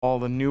all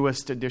the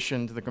newest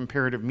addition to the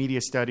comparative media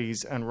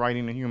studies and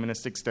writing and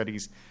humanistic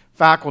studies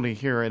faculty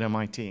here at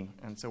MIT.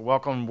 And so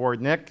welcome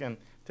aboard, Nick, and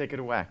take it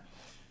away.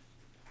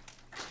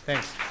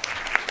 Thanks.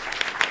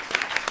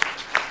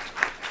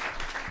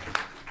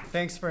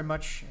 Thanks very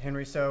much,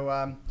 Henry.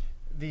 So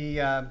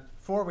the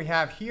four we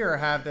have here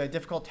have the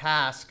difficult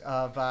task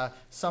of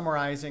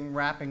summarizing,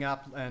 wrapping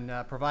up,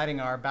 and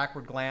providing our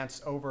backward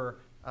glance over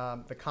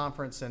the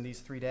conference and these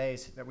 3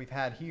 days that we've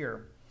had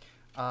here.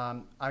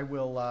 I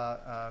will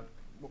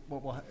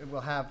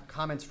we'll have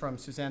comments from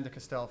Suzanne de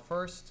Castell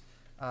first,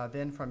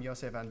 then from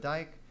Jose van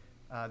Dijk,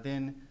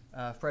 then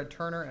Fred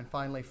Turner, and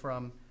finally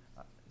from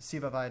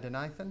Siva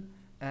Vaidyanathan.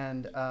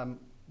 And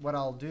what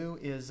I'll do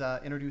is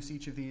introduce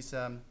each of these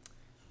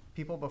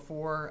people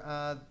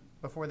before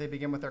they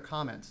begin with their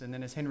comments. And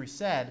then, as Henry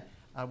said,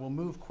 we'll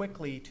move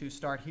quickly to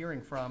start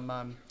hearing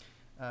from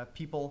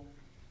people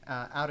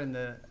out in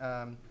the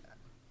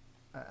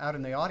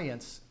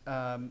audience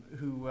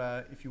who,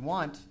 if you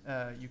want,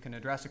 you can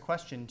address a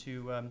question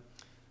to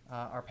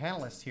our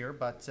panelists here,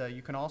 but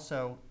you can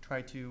also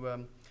try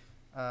to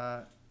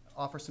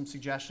offer some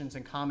suggestions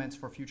and comments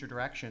for future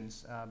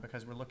directions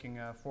because we're looking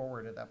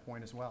forward at that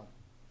point as well.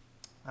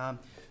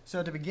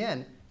 So to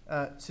begin,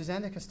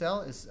 Suzanne de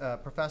Castell is a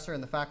professor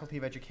in the Faculty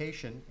of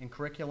Education in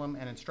Curriculum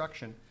and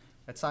Instruction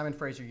at Simon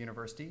Fraser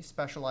University,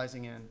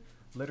 specializing in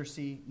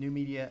literacy, new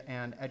media,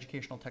 and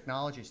educational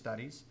technology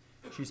studies.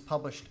 She's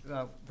published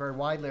very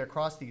widely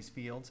across these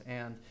fields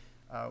and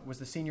was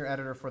the senior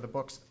editor for the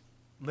books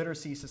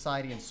Literacy,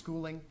 Society, and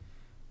Schooling,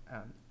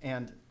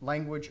 and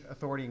Language,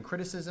 Authority, and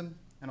Criticism,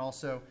 and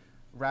also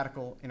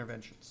Radical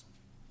Interventions.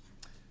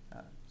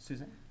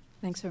 Suzanne?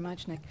 Thanks very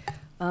much, Nick.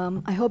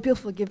 I hope you'll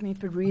forgive me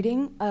for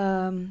reading.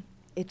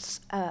 It's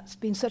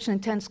been such an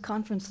intense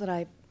conference that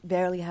I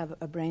barely have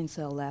a brain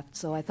cell left,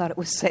 so I thought it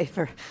was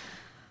safer.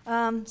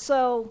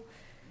 So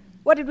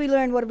what did we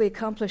learn? What have we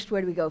accomplished?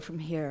 Where do we go from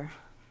here?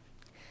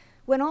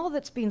 When all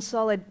that's been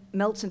solid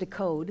melts into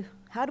code,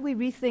 how do we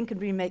rethink and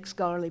remake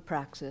scholarly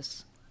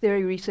praxis,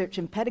 theory, research,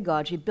 and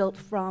pedagogy built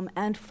from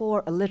and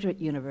for a literate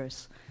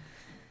universe?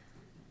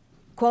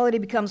 Quality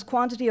becomes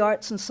quantity,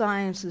 arts and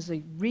sciences are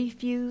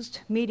refused,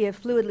 media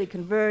fluidly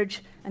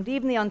converge, and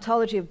even the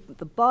ontology of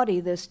the body,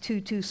 this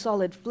too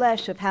solid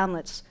flesh of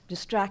Hamlet's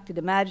distracted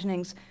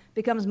imaginings,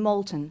 becomes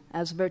molten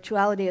as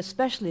virtuality,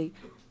 especially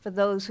for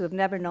those who have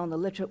never known the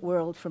literate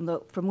world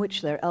from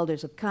which their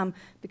elders have come,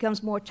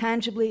 becomes more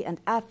tangibly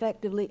and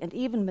affectively and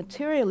even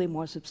materially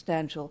more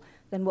substantial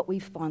than what we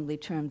fondly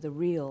term the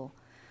real.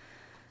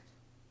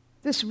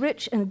 This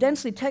rich and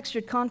densely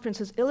textured conference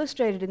has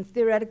illustrated in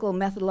theoretical,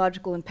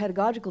 methodological, and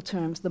pedagogical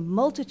terms the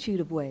multitude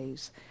of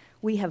ways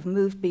we have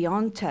moved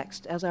beyond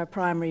text as our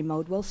primary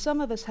mode. Well, some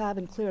of us have,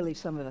 and clearly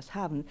some of us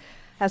haven't,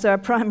 as our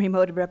primary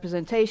mode of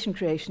representation,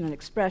 creation, and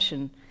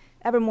expression,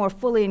 ever more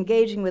fully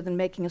engaging with and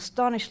making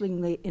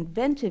astonishingly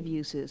inventive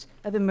uses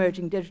of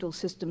emerging digital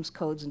systems,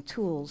 codes, and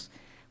tools,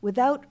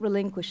 without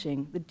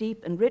relinquishing the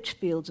deep and rich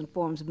fields and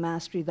forms of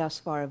mastery thus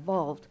far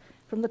evolved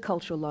from the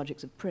cultural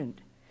logics of print.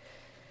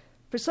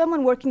 For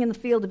someone working in the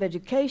field of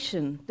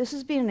education, this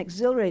has been an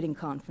exhilarating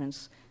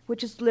conference,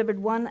 which has delivered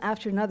one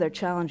after another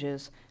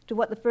challenges to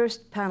what the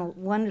first panel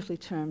wonderfully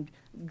termed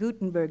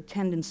Gutenberg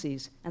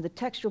tendencies and the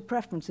textual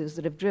preferences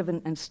that have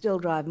driven and still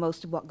drive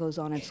most of what goes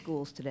on in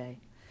schools today.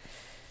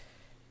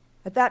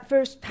 At that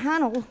first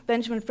panel,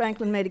 Benjamin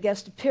Franklin made a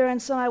guest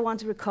appearance, and I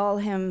want to recall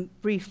him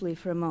briefly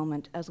for a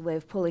moment as a way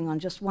of pulling on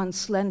just one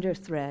slender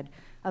thread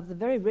of the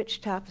very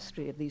rich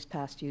tapestry of these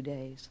past few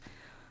days.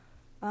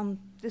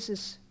 This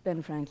is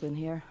Ben Franklin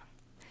here.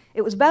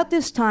 It was about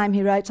this time,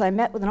 he writes, I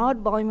met with an odd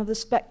volume of The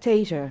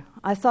Spectator.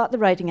 I thought the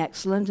writing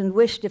excellent and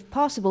wished, if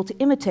possible, to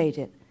imitate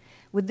it.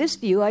 With this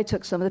view, I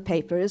took some of the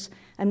papers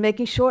and,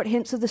 making short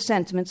hints of the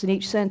sentiments in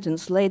each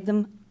sentence, laid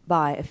them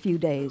by a few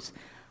days,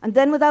 and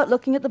then, without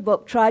looking at the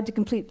book, tried to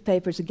complete the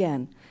papers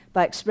again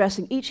by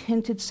expressing each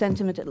hinted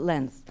sentiment at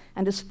length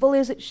and as fully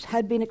as it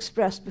had been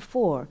expressed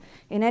before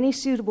in any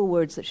suitable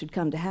words that should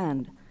come to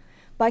hand.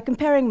 By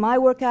comparing my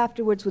work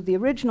afterwards with the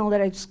original,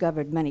 that I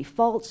discovered many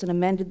faults and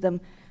amended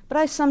them, but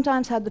I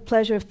sometimes had the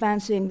pleasure of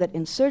fancying that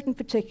in certain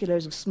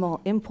particulars of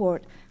small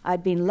import,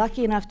 I'd been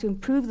lucky enough to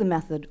improve the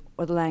method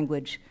or the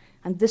language,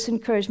 and this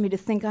encouraged me to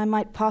think I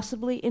might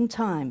possibly, in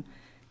time,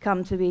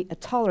 come to be a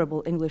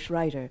tolerable English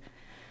writer,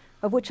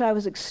 of which I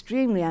was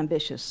extremely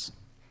ambitious.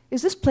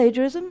 Is this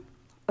plagiarism,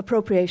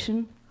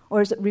 appropriation,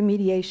 or is it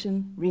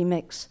remediation,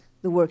 remix,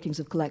 the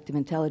workings of collective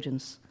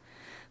intelligence?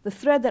 The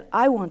thread that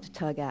I want to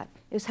tug at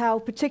is how,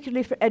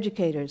 particularly for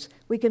educators,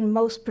 we can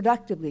most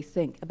productively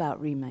think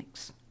about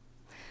remix.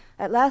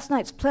 At last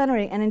night's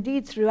plenary, and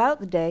indeed throughout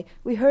the day,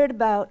 we heard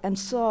about and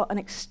saw an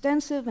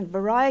extensive and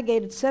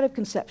variegated set of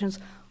conceptions,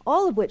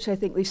 all of which I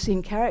think we've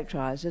seen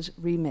characterized as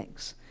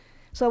remix.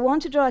 So I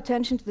want to draw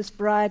attention to this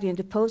variety and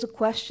to pose a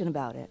question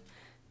about it.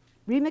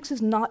 Remix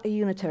is not a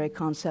unitary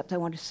concept, I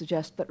want to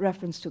suggest, but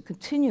reference to a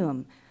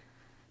continuum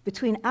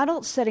between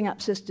adults setting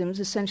up systems,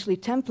 essentially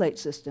template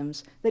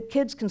systems, that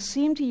kids can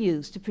seem to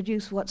use to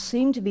produce what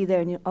seem to be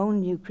their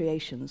own new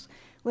creations,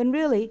 when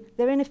really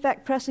they're in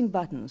effect pressing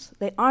buttons.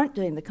 They aren't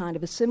doing the kind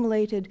of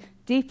assimilated,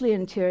 deeply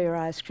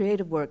interiorized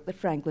creative work that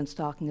Franklin's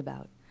talking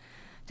about.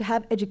 To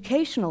have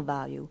educational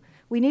value,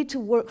 we need to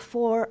work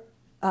far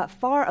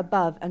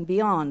above and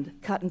beyond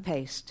cut and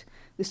paste.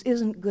 This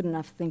isn't good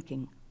enough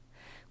thinking.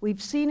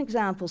 We've seen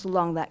examples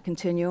along that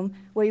continuum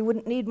where you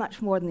wouldn't need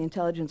much more than the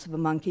intelligence of a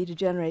monkey to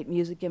generate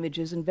music,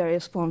 images, and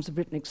various forms of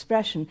written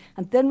expression.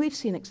 And then we've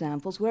seen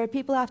examples where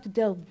people have to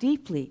delve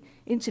deeply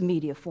into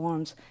media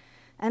forms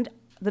and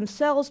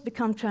themselves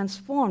become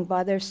transformed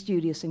by their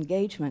studious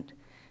engagement,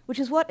 which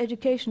is what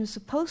education is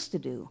supposed to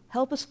do,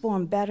 help us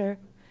form better,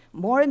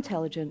 more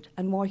intelligent,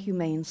 and more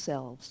humane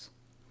selves.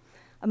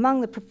 Among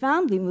the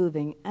profoundly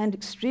moving and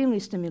extremely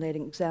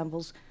stimulating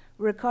examples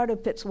Ricardo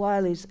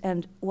Pitts-Wiley's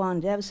and Juan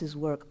Davis's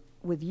work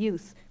with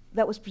youth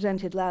that was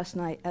presented last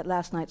night at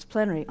last night's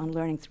plenary on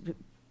learning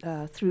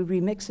through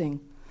remixing.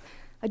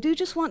 I do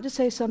just want to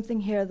say something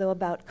here, though,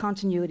 about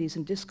continuities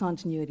and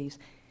discontinuities.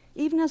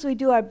 Even as we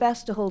do our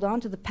best to hold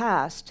on to the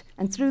past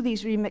and through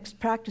these remixed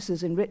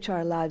practices enrich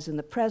our lives in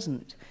the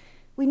present,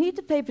 we need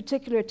to pay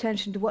particular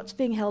attention to what's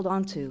being held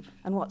onto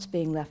and what's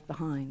being left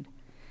behind.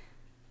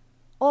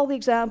 All the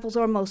examples,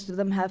 or most of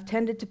them, have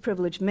tended to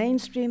privilege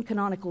mainstream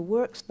canonical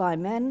works by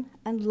men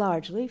and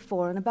largely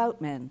for and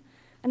about men.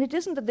 And it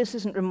isn't that this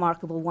isn't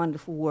remarkable,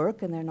 wonderful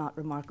work and they're not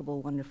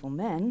remarkable, wonderful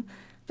men,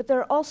 but there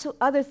are also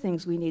other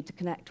things we need to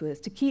connect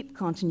with, to keep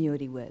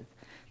continuity with.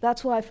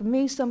 That's why, for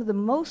me, some of the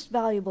most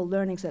valuable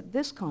learnings at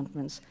this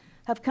conference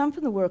have come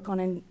from the work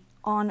on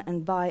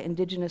and by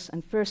Indigenous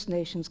and First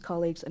Nations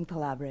colleagues and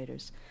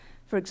collaborators.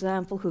 For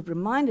example, who've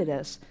reminded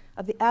us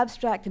of the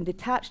abstract and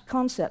detached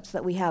concepts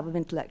that we have of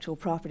intellectual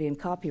property and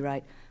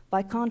copyright,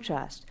 by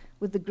contrast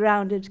with the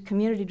grounded,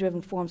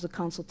 community-driven forms of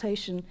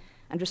consultation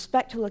and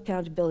respectful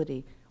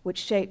accountability which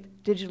shape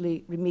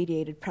digitally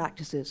remediated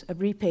practices of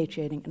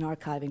repatriating and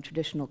archiving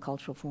traditional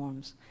cultural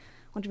forms.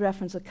 I want to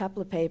reference a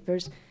couple of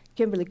papers.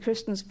 Kimberly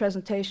Kristen's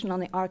presentation on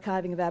the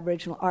archiving of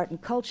Aboriginal art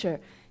and culture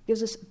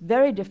gives us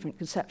very different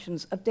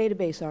conceptions of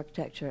database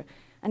architecture,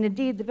 and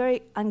indeed the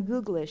very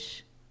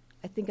un-Googlish,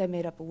 I think I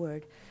made up a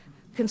word,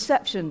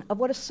 conception of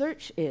what a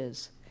search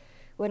is,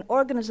 when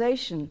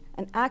organization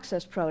and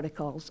access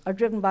protocols are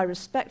driven by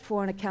respect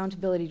for and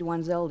accountability to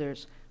one's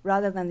elders,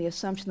 rather than the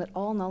assumption that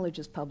all knowledge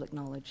is public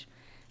knowledge,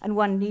 and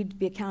one need to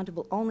be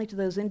accountable only to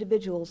those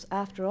individuals,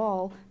 after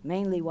all,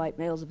 mainly white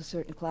males of a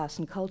certain class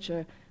and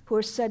culture, who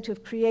are said to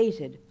have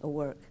created a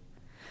work.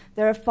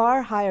 There are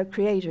far higher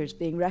creators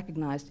being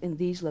recognized in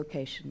these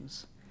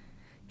locations.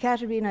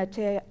 Katerina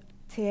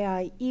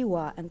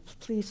Teaiwa, and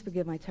please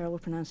forgive my terrible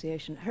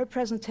pronunciation, her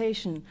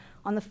presentation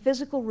on the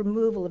physical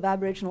removal of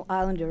Aboriginal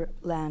Islander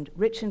land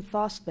rich in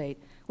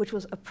phosphate, which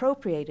was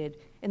appropriated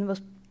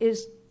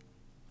is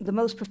the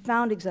most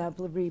profound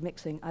example of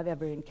remixing I've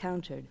ever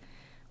encountered,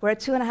 where a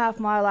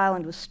 2.5-mile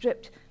island was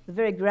stripped, the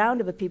very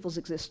ground of a people's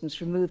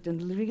existence removed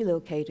and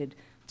relocated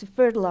to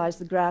fertilize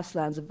the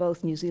grasslands of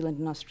both New Zealand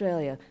and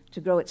Australia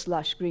to grow its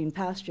lush green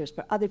pastures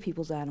for other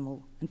people's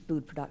animal and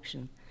food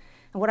production.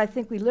 And what I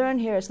think we learn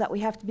here is that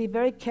we have to be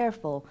very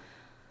careful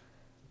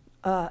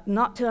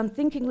not to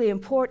unthinkingly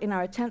import in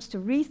our attempts to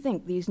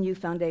rethink these new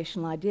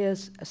foundational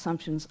ideas,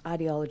 assumptions,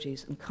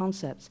 ideologies, and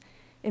concepts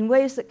in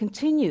ways that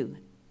continue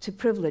to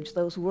privilege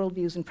those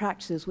worldviews and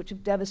practices which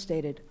have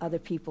devastated other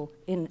people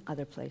in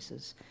other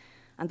places.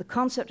 And the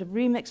concept of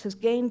remix has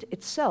gained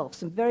itself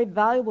some very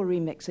valuable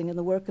remixing in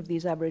the work of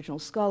these Aboriginal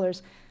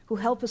scholars who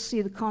help us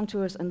see the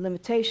contours and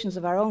limitations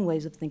of our own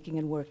ways of thinking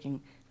and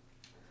working.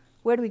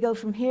 Where do we go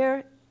from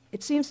here?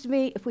 It seems to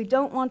me if we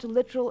don't want a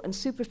literal and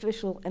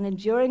superficial and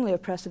enduringly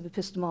oppressive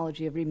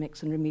epistemology of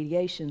remix and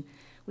remediation,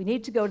 we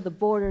need to go to the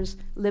borders,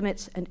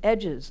 limits, and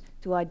edges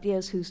to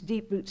ideas whose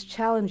deep roots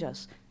challenge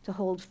us to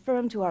hold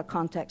firm to our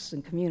contexts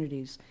and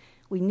communities.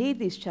 We need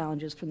these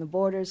challenges from the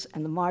borders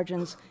and the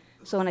margins,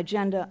 so an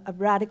agenda of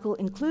radical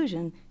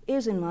inclusion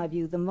is, in my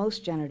view, the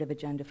most generative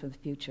agenda for the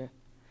future.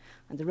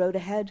 And the road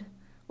ahead?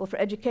 Well, for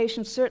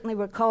education, certainly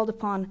we're called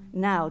upon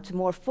now to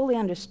more fully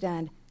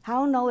understand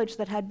how knowledge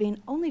that had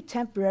been only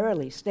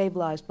temporarily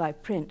stabilized by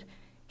print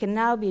can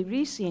now be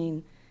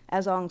reseen,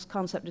 as Ong's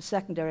concept of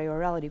secondary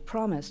orality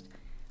promised,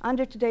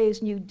 under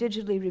today's new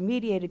digitally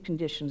remediated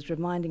conditions,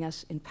 reminding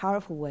us in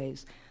powerful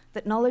ways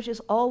that knowledge is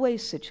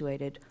always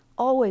situated,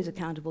 always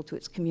accountable to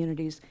its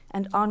communities,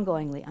 and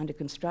ongoingly under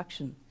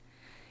construction.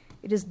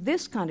 It is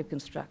this kind of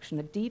construction,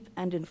 a deep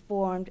and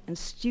informed and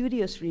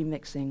studious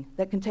remixing,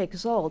 that can take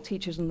us all,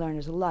 teachers and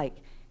learners alike,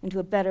 into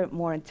a better,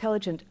 more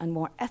intelligent, and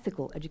more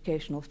ethical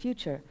educational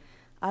future.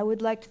 I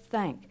would like to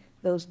thank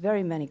those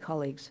very many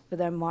colleagues for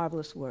their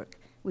marvelous work.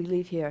 We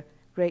leave here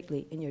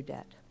greatly in your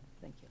debt.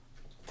 Thank you.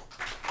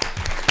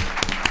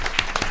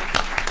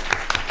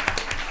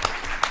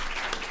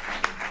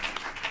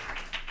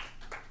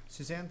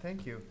 Suzanne,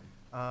 thank you.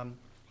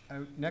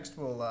 Next,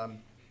 we'll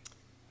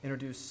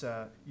introduce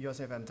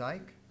Jose van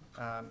Dijk,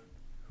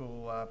 who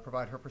will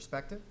provide her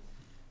perspective.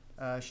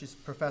 She's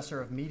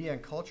professor of media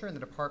and culture in the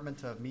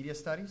Department of Media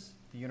Studies,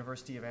 the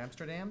University of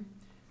Amsterdam.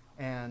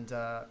 And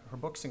her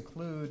books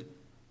include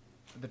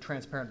The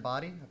Transparent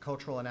Body, A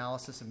Cultural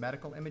Analysis of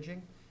Medical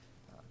Imaging,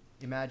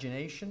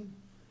 Imagination,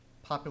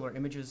 Popular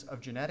Images of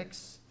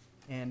Genetics,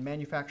 and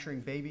Manufacturing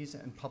Babies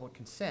and Public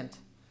Consent.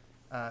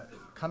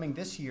 Coming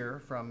this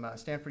year from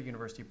Stanford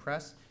University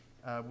Press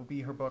will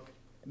be her book,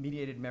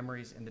 Mediated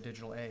Memories in the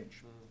Digital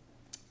Age.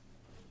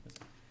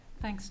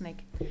 Thanks,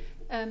 Nick.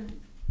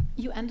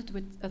 You ended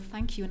with a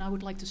thank you, and I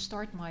would like to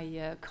start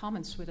my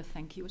comments with a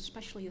thank you,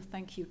 especially a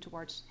thank you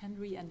towards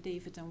Henry and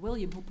David and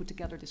William, who put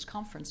together this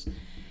conference.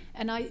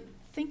 And I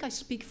think I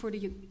speak for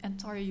the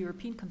entire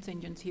European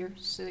contingent here,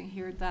 sitting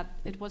here, that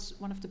it was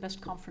one of the best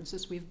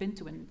conferences we've been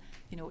to, and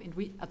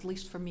at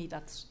least for me,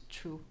 that's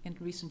true in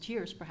recent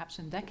years, perhaps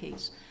in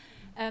decades.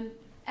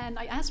 And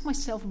I asked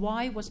myself,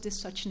 why was this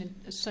such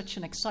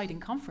an exciting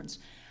conference?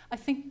 I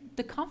think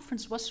the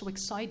conference was so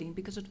exciting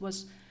because it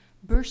was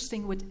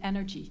bursting with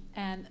energy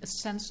and a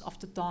sense of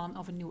the dawn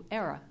of a new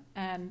era.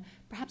 And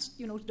perhaps,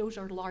 those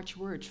are large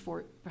words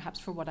for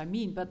what I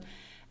mean, but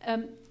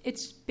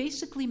it's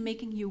basically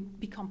making you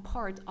become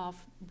part of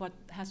what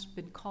has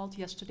been called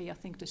yesterday, I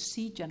think, the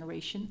C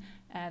generation,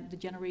 and the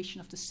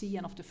generation of the C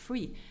and of the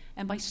free.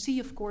 And by C,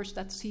 of course,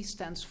 that C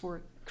stands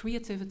for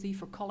creativity,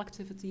 for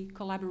collectivity,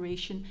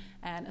 collaboration,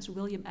 and as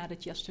William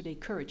added yesterday,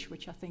 courage,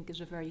 which I think is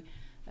a very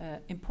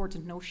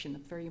important notion, a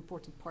very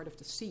important part of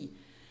the C.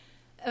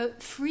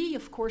 Free,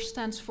 of course,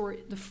 stands for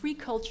the free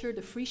culture,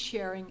 the free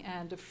sharing,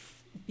 and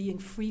being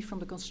free from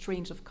the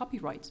constraints of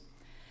copyright.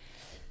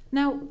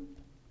 Now,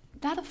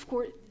 that, of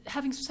course,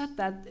 having said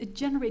that, it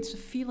generates a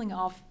feeling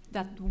of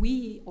that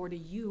we or the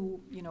you,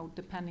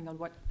 depending on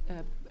what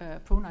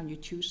pronoun you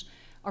choose,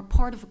 are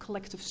part of a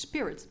collective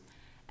spirit.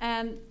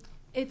 And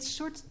it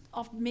sort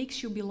of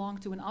makes you belong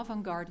to an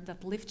avant-garde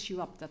that lifts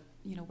you up, that,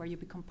 where you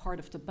become part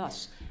of the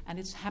bus. And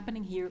it's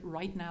happening here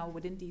right now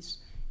within these,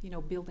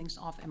 buildings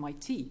of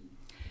MIT.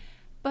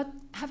 But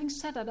having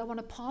said that, I want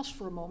to pause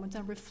for a moment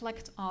and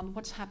reflect on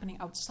what's happening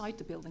outside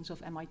the buildings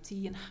of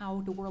MIT and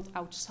how the world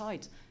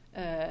outside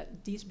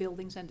these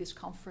buildings and this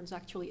conference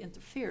actually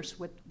interferes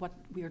with what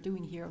we are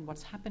doing here and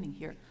what's happening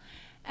here.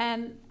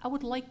 And I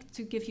would like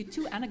to give you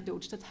two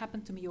anecdotes that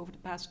happened to me over the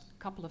past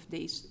couple of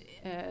days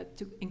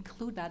to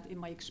include that in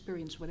my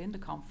experience within the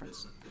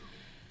conference.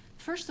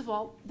 First of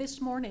all,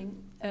 this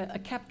morning, a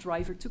cab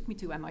driver took me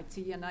to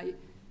MIT, and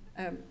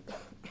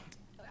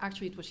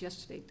actually it was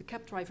yesterday. The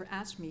cab driver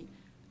asked me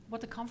what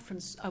the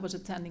conference I was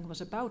attending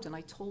was about, and I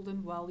told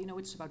him, well,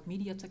 it's about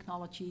media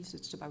technologies,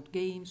 it's about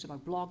games,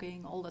 about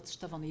blogging, all that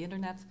stuff on the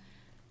internet.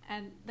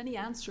 And then he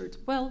answered,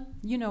 well,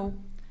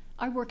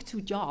 I work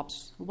two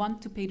jobs, one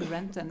to pay the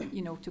rent and,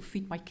 to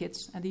feed my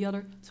kids, and the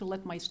other to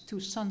let my two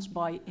sons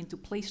buy into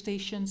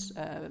PlayStations,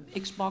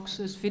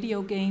 Xboxes,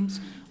 video games,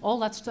 all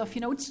that stuff.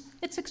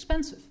 It's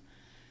expensive.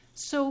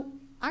 So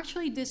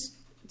actually this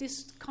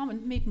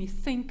comment made me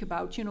think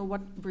about,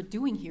 what we're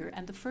doing here.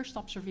 And the first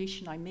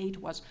observation I made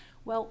was,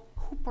 well,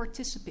 who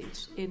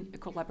participates in a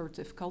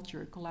collaborative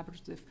culture, a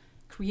collaborative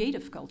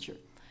creative culture?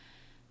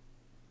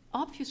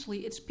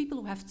 Obviously, it's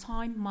people who have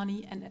time,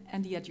 money,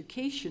 and the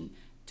education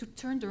to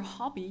turn their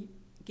hobby,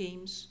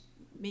 games,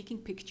 making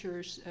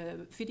pictures,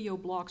 video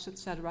blogs,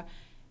 etc.,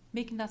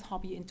 making that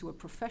hobby into a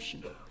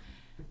profession.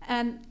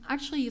 And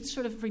actually, it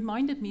sort of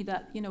reminded me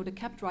that, the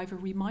cab driver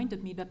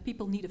reminded me that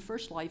people need a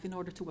first life in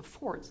order to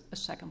afford a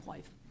second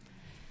life.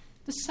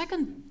 The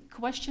second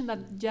question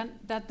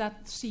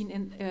that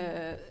scene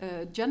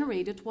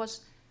generated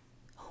was,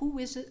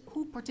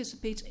 who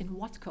participates in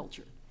what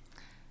culture?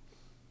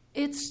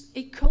 It's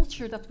a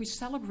culture that we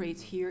celebrate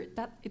here,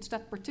 it's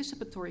that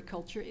participatory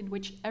culture in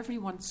which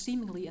everyone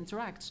seemingly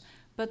interacts,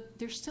 but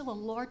there's still a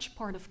large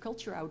part of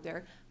culture out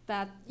there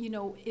that,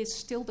 is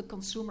still the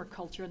consumer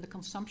culture and the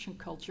consumption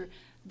culture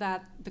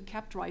that the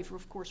cab driver,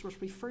 of course,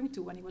 was referring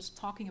to when he was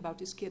talking about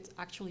his kid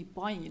actually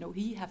buying,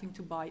 he having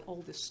to buy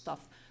all this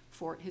stuff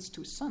for his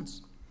two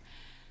sons.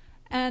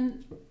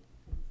 And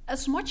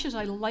as much as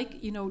I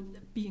like,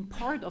 being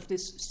part of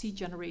this C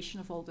generation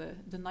of all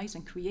the nice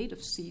and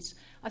creative Cs,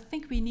 I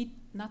think we need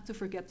not to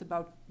forget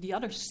about the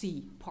other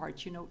C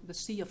part, the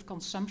C of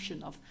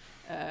consumption, of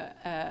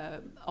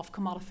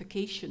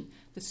commodification,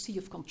 the C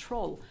of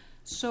control.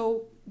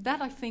 So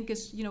that, I think,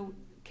 is,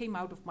 came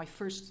out of my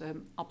first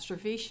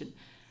observation.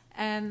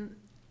 And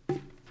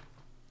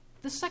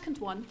the second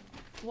one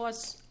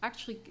was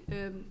actually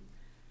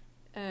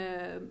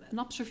an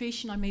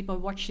observation I made by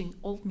watching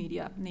old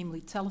media,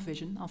 namely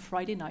television, on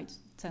Friday night,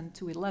 10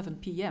 to 11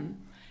 p.m.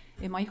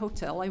 In my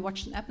hotel, I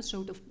watched an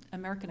episode of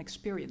American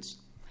Experience.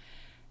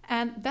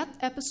 And that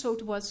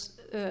episode was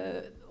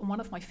one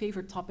of my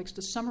favorite topics,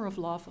 the Summer of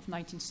Love of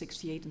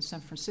 1968 in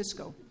San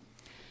Francisco.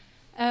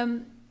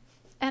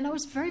 And I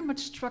was very much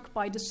struck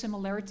by the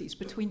similarities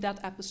between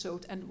that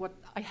episode and what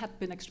I had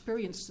been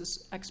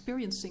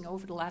experiencing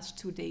over the last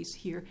 2 days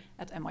here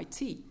at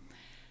MIT.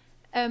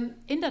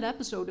 In that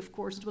episode, of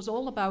course, it was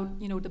all about,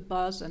 the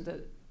buzz and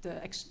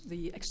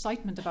the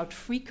excitement about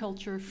free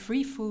culture,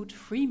 free food,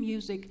 free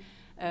music,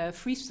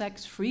 free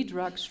sex, free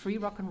drugs, free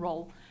rock and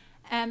roll.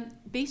 And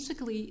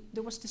basically,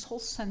 there was this whole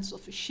sense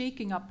of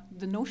shaking up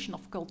the notion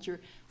of culture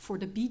for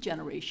the B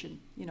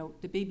generation,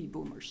 the baby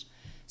boomers.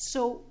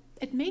 So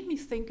it made me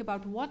think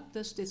about what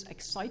does this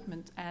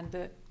excitement and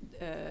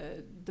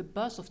the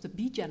buzz of the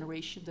B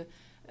generation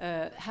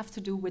have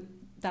to do with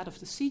that of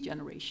the C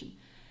generation.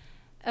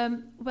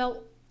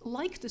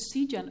 Like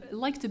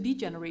the B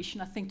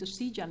generation, I think the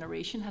C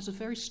generation has a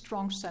very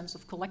strong sense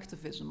of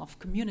collectivism, of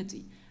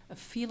community, a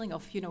feeling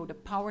of the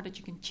power that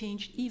you can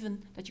change,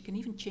 that you can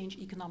even change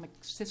economic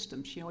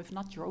systems. If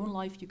not your own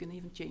life, you can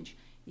even change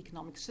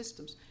economic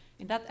systems.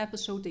 In that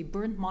episode, they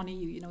burned money.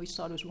 You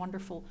saw those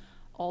wonderful,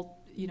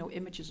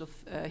 images of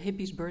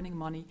hippies burning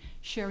money,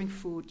 sharing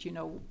food,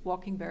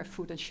 walking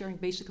barefoot, and sharing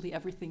basically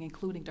everything,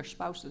 including their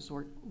spouses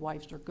or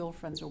wives or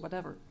girlfriends or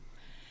whatever.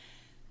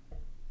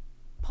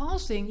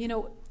 Pausing,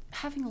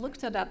 having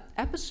looked at that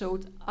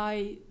episode,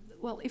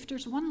 if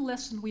there's one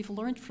lesson we've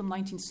learned from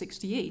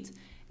 1968,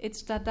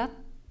 it's that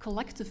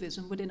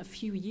collectivism within a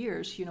few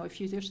years,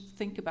 if you just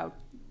think about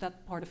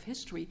that part of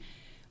history,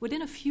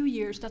 within a few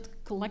years, that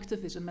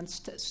collectivism and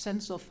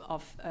sense of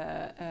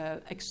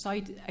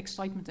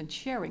excitement and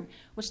sharing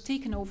was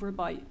taken over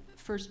by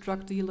first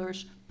drug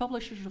dealers,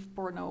 publishers of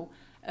porno,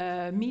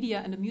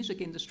 media and the music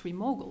industry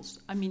moguls.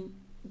 I mean,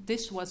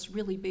 this was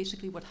really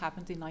basically what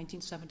happened in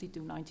 1970 to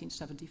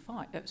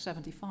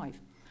 1975.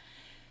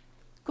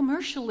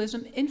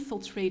 Commercialism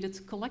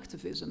infiltrated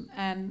collectivism,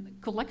 and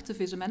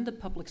collectivism and the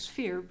public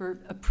sphere were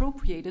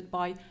appropriated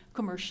by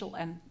commercial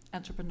and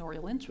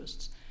entrepreneurial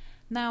interests.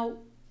 Now,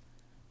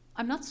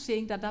 I'm not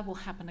saying that will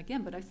happen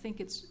again, but I think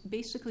it's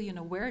basically an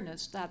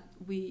awareness that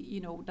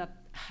that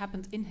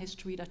happened in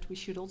history that we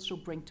should also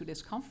bring to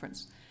this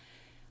conference.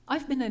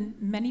 I've been in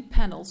many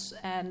panels,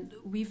 and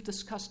we've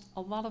discussed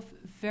a lot of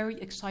very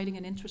exciting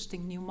and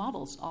interesting new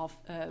models of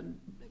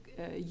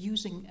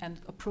using and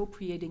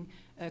appropriating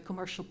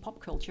commercial pop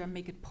culture and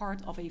make it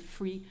part of a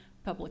free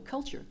public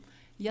culture.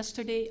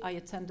 Yesterday, I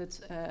attended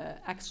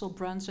Axel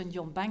Bruns and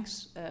John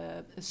Banks'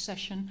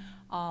 session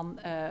on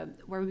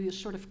where we were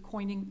sort of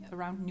coining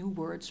around new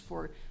words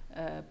for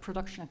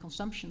production and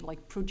consumption,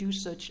 like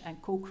producage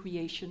and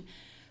co-creation.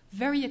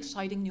 Very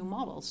exciting new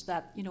models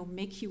that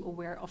make you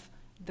aware of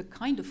the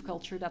kind of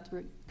culture that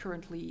we're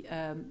currently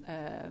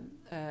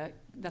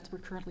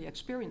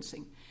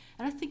experiencing.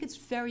 And I think it's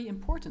very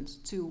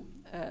important to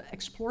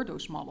explore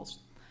those models.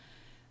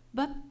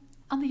 But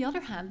on the other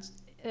hand,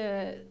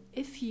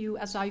 if you,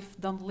 as I've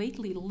done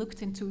lately,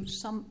 looked into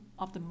some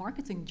of the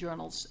marketing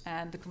journals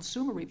and the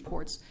consumer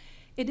reports,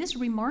 it is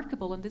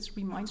remarkable, and this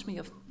reminds me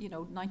of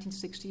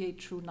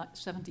 1968 through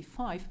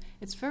 75.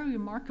 It's very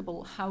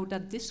remarkable how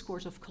that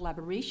discourse of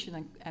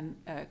collaboration and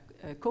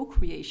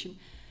co-creation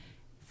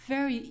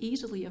very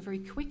easily and very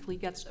quickly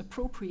gets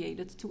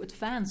appropriated to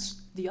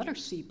advance the other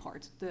C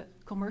part, the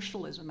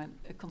commercialism and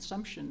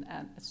consumption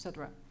and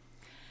etc.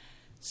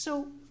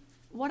 So,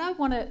 what I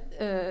want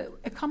to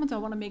a comment I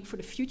want to make for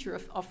the future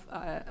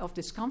of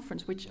this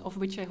conference, of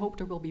which I hope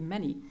there will be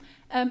many.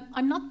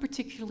 I'm not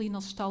particularly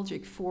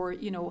nostalgic for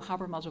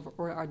Habermas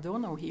or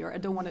Adorno here. I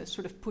don't want to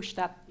sort of push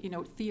that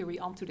theory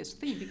onto this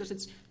theme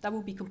because that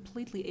would be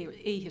completely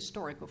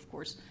ahistoric, of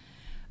course.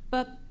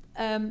 But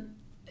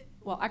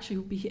actually, it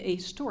would be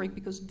ahistoric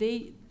because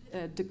they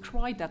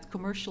decried that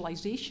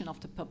commercialization of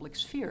the public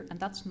sphere, and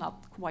that's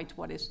not quite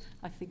what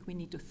I think we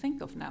need to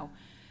think of now.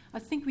 I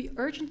think we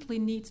urgently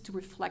need to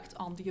reflect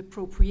on the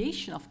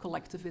appropriation of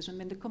collectivism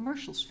in the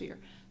commercial sphere.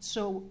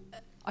 So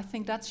I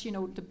think that's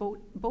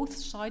both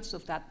sides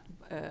of that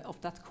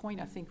coin.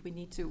 I think we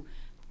need to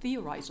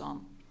theorize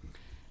on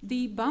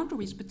the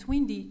boundaries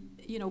between the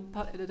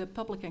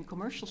public and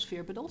commercial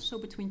sphere, but also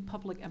between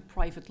public and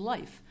private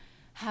life,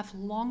 have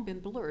long been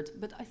blurred.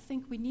 But I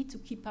think we need to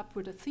keep up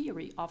with the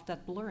theory of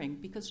that blurring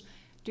because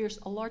there's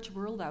a large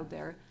world out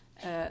there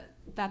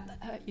that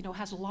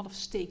has a lot of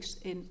stakes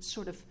in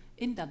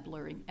that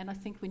blurring, and I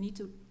think we need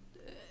to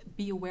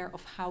be aware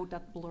of how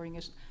that blurring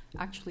is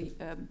actually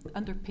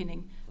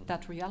underpinning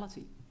that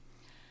reality.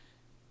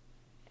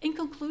 In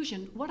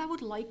conclusion, what I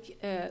would like,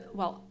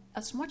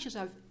 as much as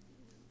I've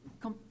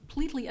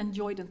completely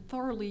enjoyed and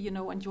thoroughly,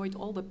 enjoyed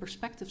all the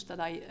perspectives that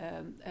I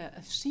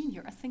have seen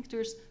here, I think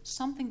there's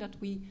something that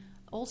we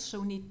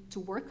also need to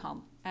work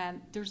on,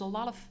 and there's a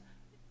lot of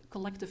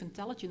collective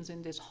intelligence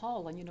in this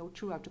hall and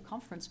throughout the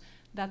conference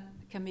that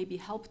can maybe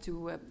help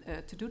to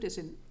do this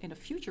in a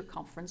future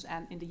conference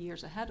and in the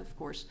years ahead, of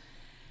course.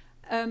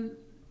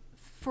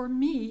 For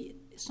me,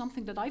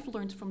 something that I've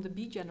learned from the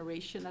B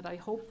generation that I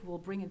hope we'll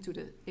bring into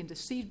the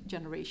C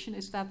generation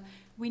is that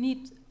we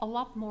need a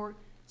lot more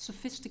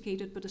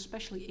sophisticated but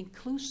especially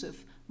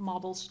inclusive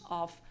models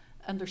of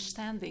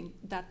understanding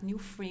that new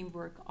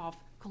framework of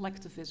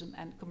collectivism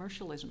and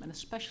commercialism, and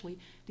especially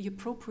the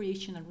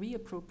appropriation and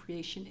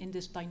reappropriation in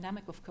this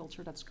dynamic of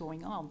culture that's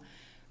going on.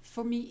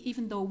 For me,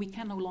 even though we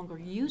can no longer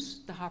use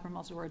the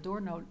Habermas or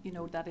Adorno,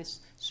 that is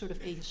sort of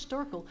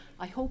ahistorical,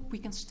 I hope we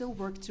can still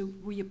work to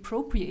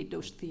reappropriate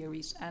those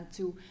theories and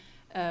to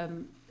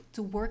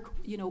work,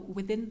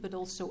 within but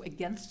also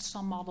against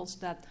some models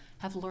that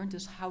have learned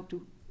is how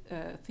to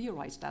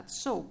theorize that.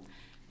 So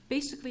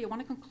basically, I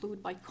want to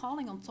conclude by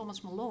calling on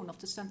Thomas Malone of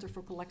the Center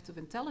for Collective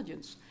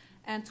Intelligence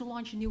and to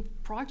launch a new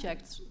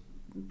project,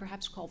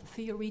 perhaps called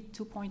Theory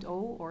 2.0,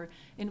 or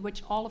in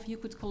which all of you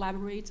could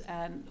collaborate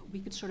and we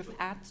could sort of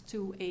add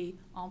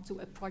onto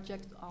a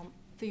project on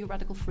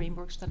theoretical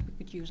frameworks that we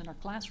could use in our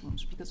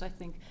classrooms, because I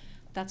think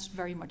that's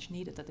very much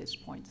needed at this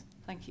point.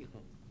 Thank you.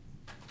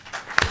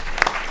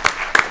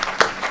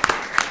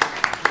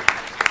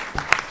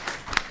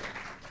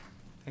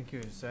 Thank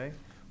you, Jose.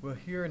 We'll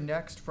hear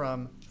next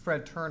from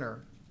Fred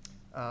Turner.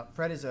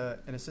 Fred is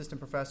an assistant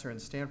professor in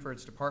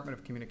Stanford's Department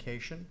of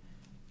Communication.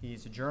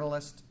 He's a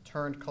journalist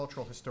turned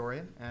cultural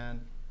historian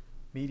and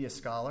media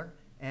scholar,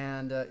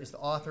 and is the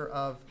author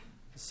of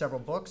several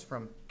books,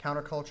 from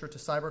Counterculture to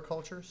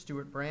Cyberculture,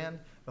 Stuart Brand,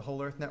 The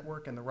Whole Earth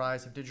Network, and the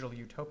Rise of Digital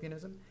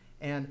Utopianism,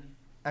 and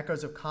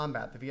Echoes of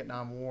Combat, the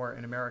Vietnam War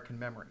in American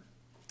Memory.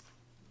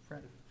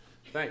 Fred.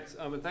 Thanks.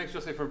 And thanks,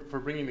 Jose, for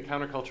bringing the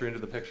counterculture into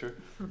the picture.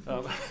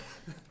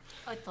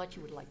 I thought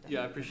you would like that.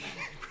 Yeah, I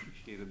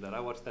appreciated that. I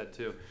watched that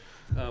too,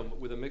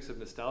 with a mix of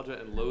nostalgia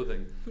and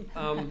loathing.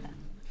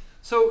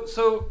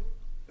 So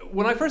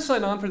when I first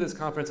signed on for this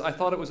conference, I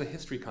thought it was a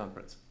history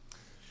conference.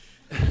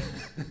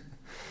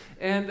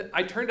 And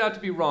I turned out to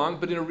be wrong,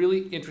 but in a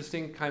really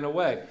interesting kind of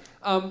way.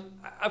 For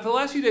the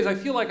last few days, I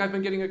feel like I've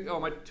been getting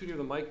am I too near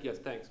the mic? Yes,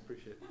 thanks,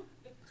 appreciate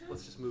it.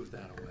 Let's just move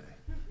that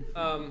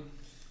away.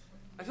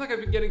 I feel like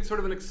I've been getting sort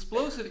of an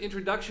explosive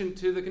introduction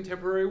to the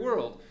contemporary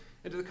world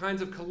and to the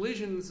kinds of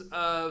collisions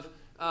of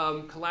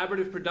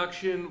collaborative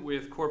production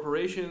with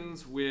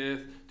corporations,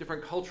 with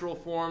different cultural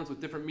forms,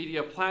 with different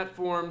media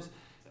platforms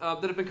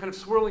that have been kind of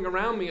swirling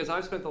around me as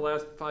I've spent the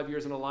last 5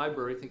 years in a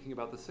library thinking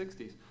about the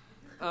 60s.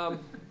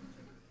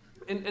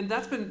 And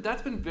that's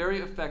been very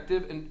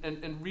effective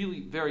and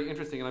really very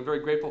interesting, and I'm very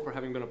grateful for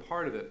having been a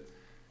part of it.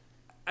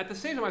 At the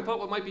same time, I thought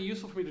what might be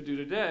useful for me to do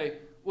today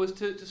was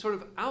to sort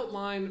of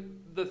outline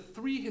the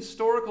three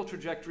historical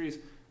trajectories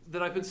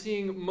that I've been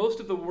seeing most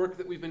of the work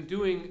that we've been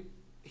doing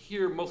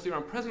here, mostly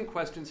around present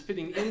questions,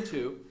 fitting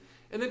into,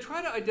 and then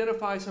try to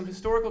identify some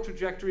historical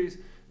trajectories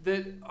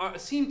that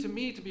seem to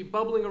me to be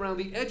bubbling around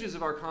the edges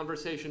of our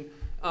conversation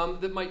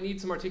that might need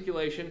some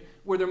articulation,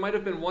 where there might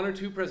have been one or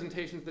two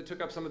presentations that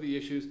took up some of the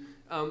issues,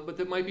 but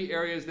that might be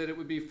areas that it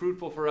would be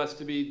fruitful for us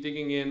to be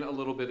digging in a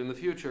little bit in the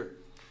future.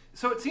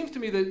 So it seems to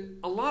me that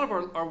a lot of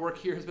our work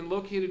here has been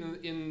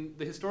located in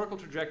the historical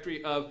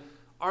trajectory of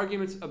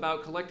arguments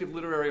about collective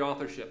literary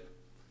authorship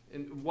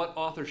and what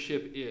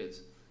authorship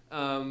is.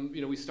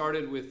 We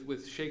started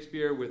with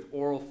Shakespeare, with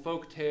oral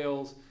folk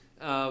tales,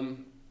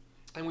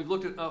 and we've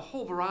looked at a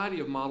whole variety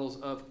of models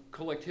of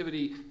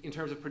collectivity in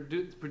terms of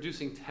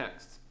producing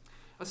texts.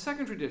 A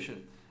second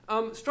tradition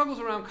struggles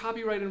around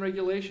copyright and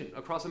regulation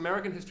across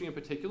American history in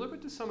particular,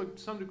 but to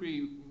some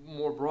degree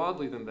more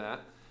broadly than that.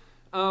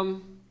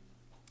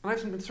 I have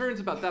some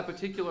concerns about that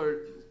particular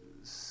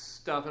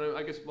stuff, and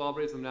I guess I'll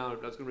raise them now. I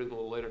was going to raise them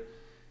a little later.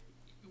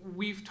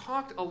 We've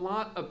talked a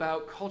lot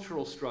about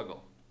cultural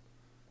struggle,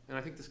 and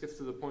I think this gets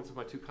to the points of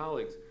my two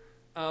colleagues.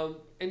 And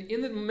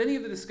in many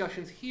of the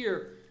discussions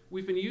here,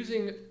 we've been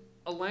using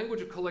a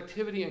language of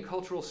collectivity and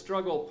cultural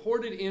struggle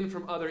ported in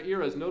from other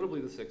eras, notably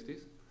the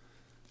 60s.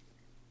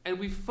 And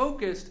we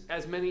focused,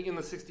 as many in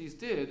the 60s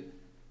did,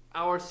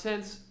 our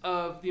sense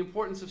of the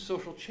importance of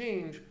social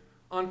change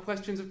on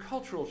questions of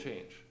cultural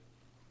change,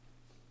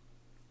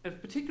 and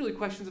particularly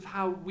questions of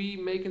how we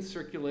make and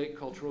circulate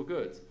cultural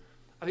goods.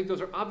 I think those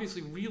are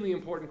obviously really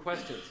important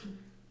questions,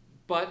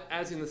 but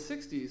as in the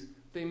 60s,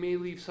 they may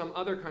leave some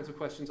other kinds of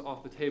questions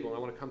off the table, and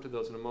I want to come to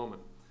those in a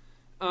moment.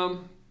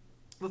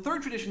 The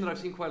third tradition that I've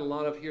seen quite a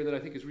lot of here that I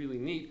think is really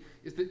neat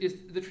is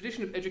the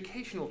tradition of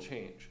educational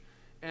change.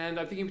 And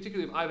I'm thinking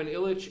particularly of Ivan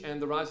Illich and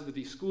the rise of the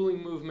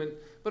deschooling movement,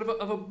 but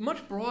of a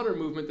much broader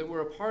movement that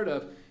we're a part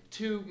of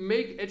to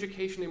make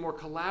education a more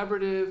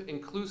collaborative,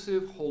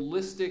 inclusive,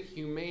 holistic,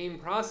 humane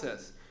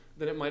process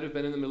than it might have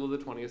been in the middle of the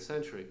 20th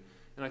century.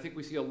 And I think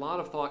we see a lot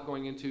of thought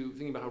going into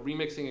thinking about how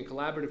remixing and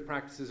collaborative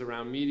practices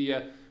around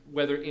media,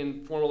 whether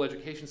in formal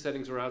education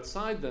settings or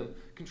outside them,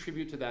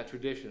 contribute to that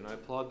tradition. And I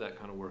applaud that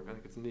kind of work. I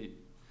think it's neat.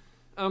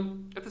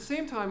 At the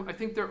same time, I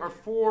think there are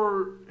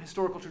four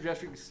historical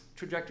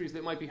trajectories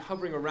that might be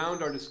hovering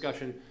around our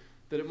discussion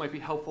that it might be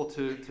helpful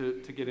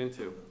to get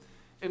into.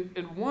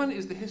 And one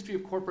is the history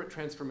of corporate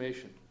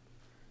transformation.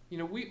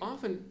 We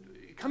often,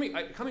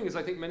 coming as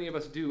I think many of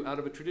us do, out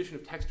of a tradition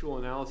of textual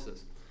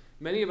analysis,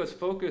 many of us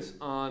focus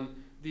on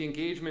the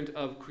engagement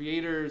of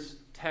creators,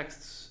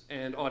 texts,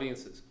 and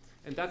audiences.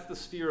 And that's the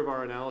sphere of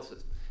our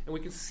analysis. And we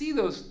can see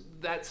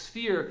that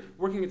sphere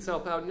working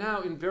itself out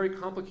now in very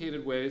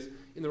complicated ways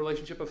in the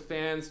relationship of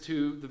fans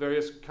to the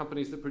various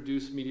companies that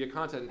produce media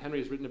content. And Henry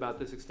has written about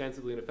this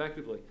extensively and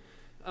effectively.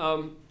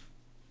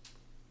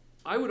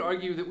 I would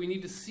argue that we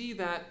need to see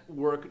that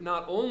work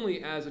not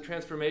only as a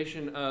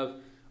transformation of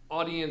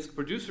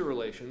audience-producer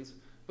relations,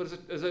 but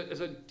as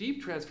a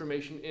deep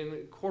transformation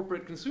in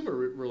corporate consumer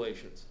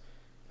relations.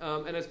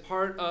 And as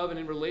part of and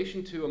in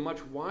relation to a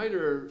much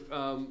wider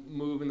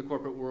move in the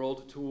corporate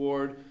world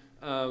toward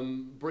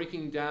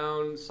breaking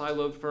down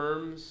siloed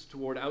firms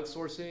toward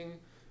outsourcing.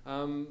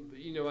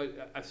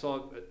 I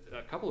saw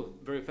a couple of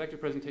very effective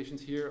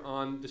presentations here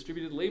on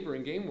distributed labor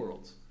in game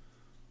worlds.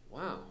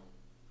 Wow,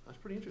 that's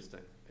pretty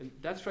interesting. And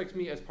that strikes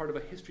me as part of a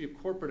history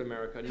of corporate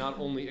America, not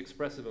only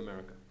expressive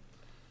America.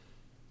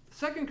 The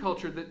second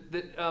culture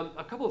that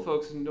a couple of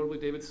folks, and notably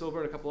David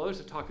Silver and a couple others,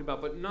 have talked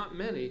about, but not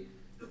many,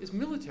 is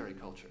military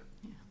culture.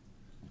 Yeah.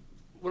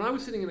 When I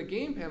was sitting in a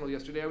game panel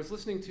yesterday, I was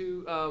listening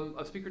to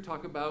a speaker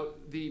talk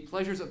about the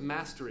pleasures of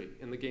mastery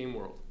in the game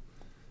world.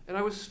 And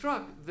I was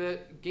struck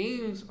that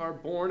games are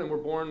born, and were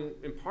born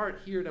in part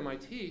here at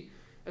MIT,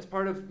 as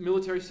part of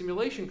military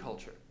simulation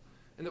culture.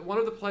 And that one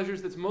of the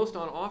pleasures that's most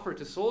on offer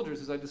to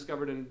soldiers, as I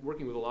discovered in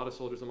working with a lot of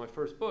soldiers on my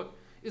first book,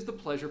 is the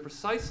pleasure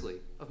precisely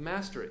of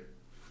mastery.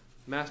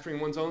 Mastering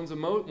one's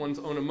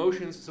own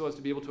emotions so as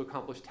to be able to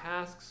accomplish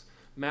tasks,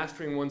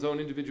 mastering one's own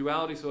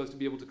individuality so as to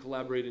be able to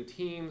collaborate in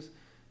teams,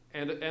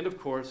 and of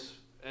course,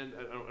 and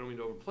I don't mean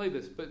to overplay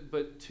this,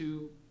 but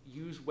to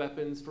use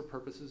weapons for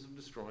purposes of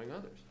destroying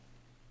others.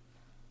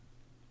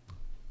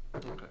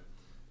 Okay.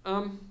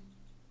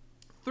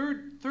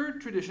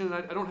 Third tradition, and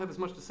I don't have as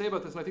much to say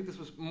about this, and I think this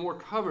was more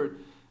covered,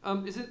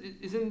 is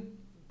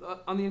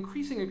on the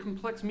increasing and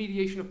complex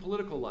mediation of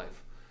political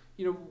life.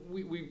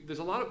 There's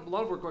a lot of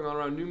work going on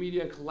around new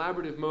media and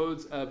collaborative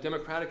modes of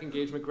democratic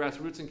engagement,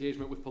 grassroots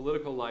engagement with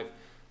political life.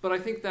 But I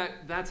think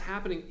that that's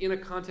happening in a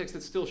context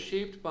that's still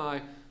shaped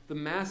by the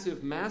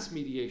massive mass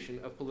mediation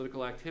of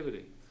political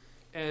activity.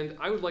 And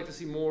I would like to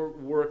see more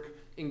work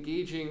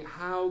engaging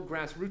how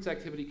grassroots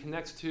activity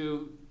connects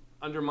to,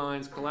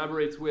 undermines,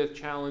 collaborates with,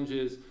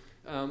 challenges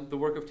the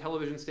work of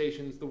television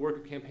stations, the work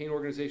of campaign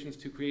organizations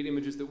to create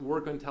images that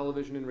work on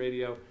television and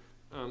radio,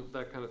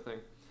 that kind of thing.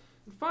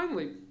 And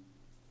finally,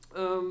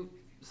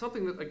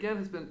 something that again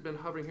has been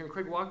hovering here, and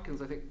Craig Watkins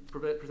I think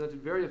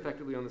presented very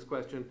effectively on this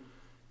question,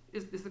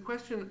 is the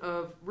question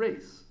of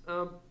race.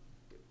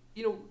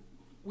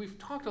 We've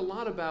talked a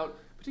lot about,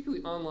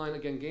 particularly online,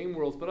 again, game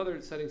worlds, but other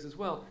settings as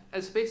well,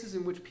 as spaces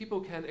in which people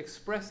can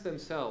express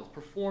themselves,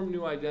 perform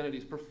new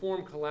identities,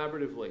 perform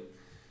collaboratively.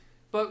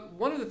 But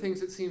one of the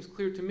things that seems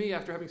clear to me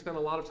after having spent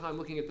a lot of time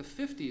looking at the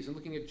 50s and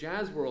looking at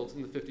jazz worlds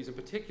in the 50s in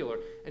particular,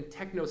 and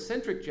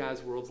technocentric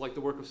jazz worlds like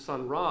the work of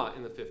Sun Ra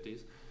in the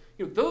 50s,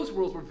 those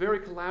worlds were very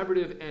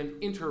collaborative and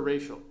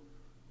interracial.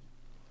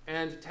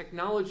 And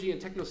technology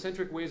and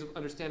technocentric ways of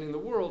understanding the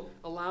world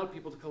allowed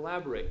people to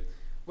collaborate.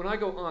 When I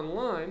go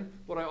online,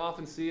 what I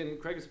often see, and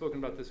Craig has spoken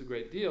about this a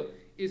great deal,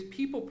 is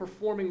people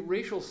performing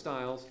racial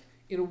styles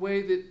in a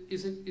way that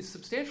is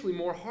substantially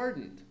more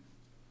hardened.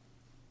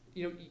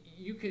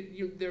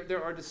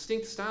 There are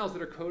distinct styles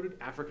that are coded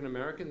African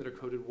American, that are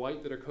coded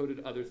white, that are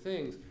coded other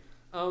things.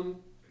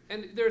 And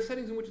there are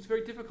settings in which it's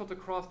very difficult to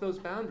cross those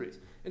boundaries.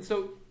 And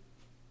so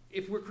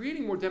if we're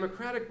creating more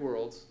democratic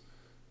worlds,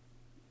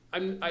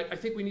 I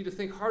think we need to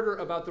think harder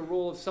about the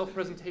role of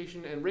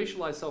self-presentation and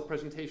racialized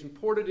self-presentation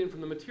ported in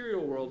from the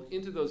material world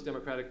into those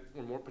democratic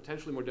or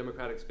potentially more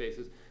democratic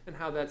spaces, and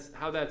how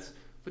that's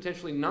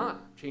potentially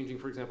not changing,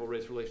 for example,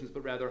 race relations,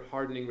 but rather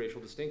hardening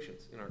racial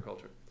distinctions in our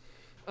culture.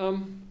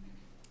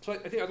 So I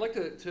think I'd like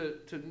to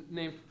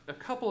name a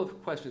couple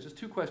of questions, just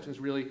two questions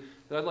really,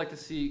 that I'd like to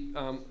see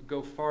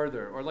go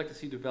farther, or I'd like to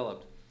see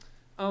developed.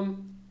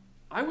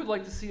 I would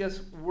like to see us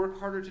work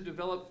harder to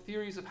develop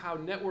theories of how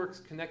networks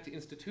connect to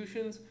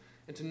institutions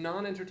and to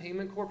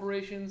non-entertainment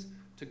corporations,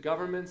 to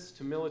governments,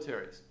 to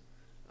militaries.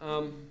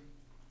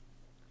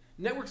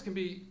 Networks can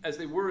be, as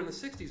they were in the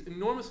 60s,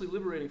 enormously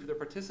liberating for their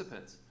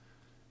participants.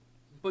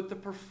 But the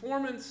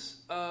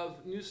performance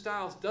of new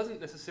styles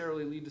doesn't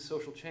necessarily lead to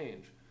social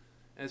change,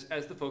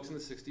 as the folks in the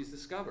 60s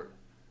discovered.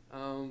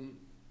 The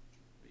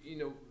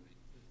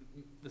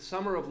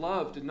Summer of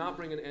Love did not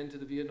bring an end to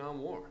the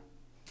Vietnam War.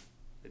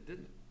 It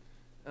didn't.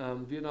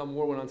 Vietnam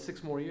War went on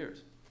 6 more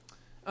years.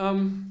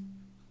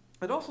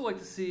 I'd also like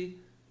to see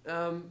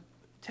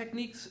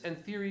techniques and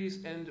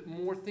theories and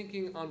more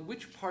thinking on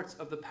which parts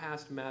of the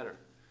past matter.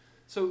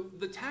 So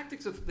the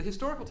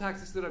historical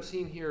tactics that I've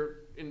seen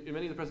here in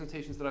many of the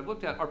presentations that I've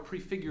looked at are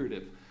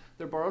prefigurative.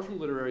 They're borrowed from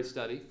literary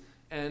study,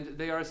 and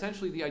they are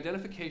essentially the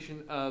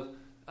identification of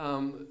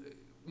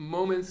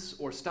moments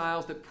or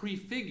styles that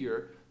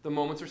prefigure the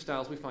moments or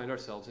styles we find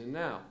ourselves in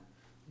now.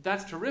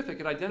 That's terrific.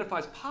 It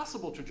identifies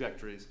possible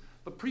trajectories,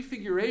 but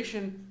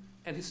prefiguration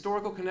and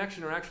historical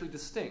connection are actually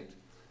distinct.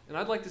 And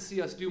I'd like to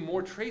see us do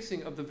more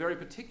tracing of the very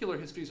particular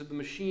histories of the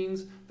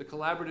machines, the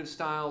collaborative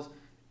styles,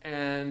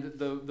 and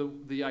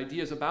the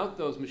ideas about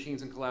those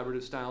machines and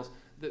collaborative styles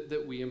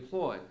that we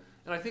employ.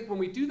 And I think when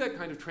we do that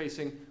kind of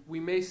tracing, we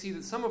may see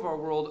that some of our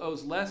world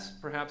owes less,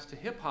 perhaps, to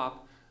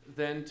hip-hop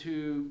than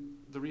to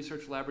the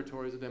research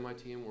laboratories of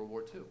MIT in World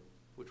War II,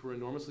 which were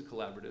enormously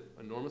collaborative,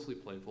 enormously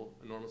playful,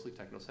 enormously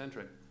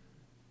technocentric,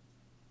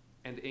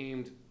 and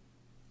aimed,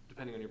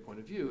 depending on your point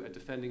of view, at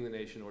defending the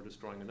nation or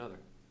destroying another.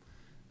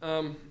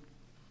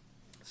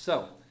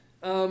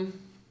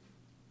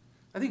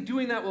 I think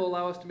doing that will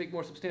allow us to make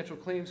more substantial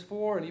claims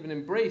for and even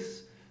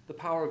embrace the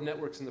power of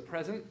networks in the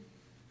present.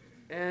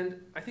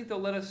 And I think they'll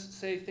let us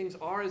say things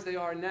are as they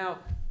are now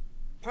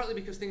partly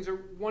because things are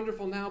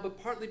wonderful now, but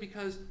partly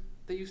because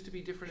they used to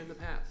be different in the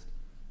past.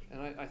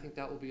 And I think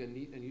that will be a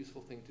neat and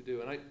useful thing to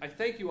do. And I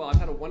thank you all. I've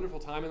had a wonderful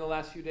time in the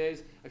last few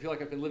days. I feel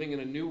like I've been living in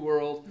a new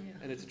world,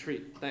 and it's a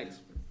treat. Thanks.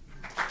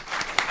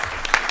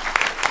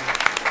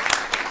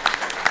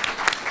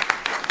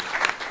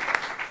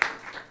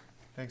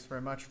 Thanks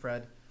very much,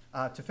 Fred.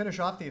 To finish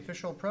off the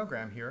official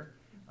program here,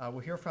 we'll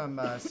hear from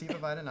Siva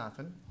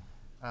Vaidyanathan.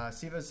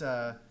 Siva's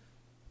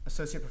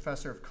Associate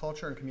Professor of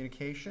Culture and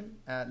Communication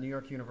at New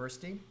York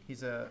University.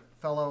 He's a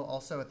fellow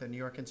also at the New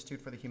York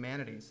Institute for the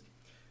Humanities.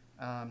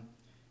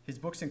 His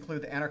books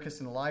include The Anarchist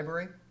in the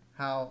Library,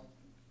 How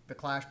the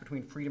Clash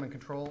Between Freedom and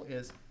Control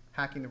is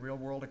Hacking the Real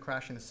World and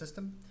Crashing the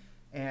System,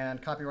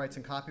 and Copyrights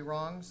and Copy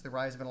Wrongs, The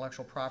Rise of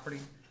Intellectual Property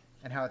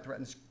and How It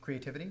Threatens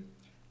Creativity.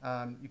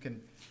 You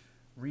can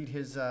read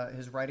his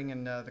writing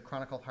in the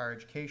Chronicle of Higher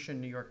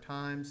Education, New York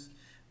Times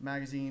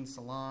Magazine,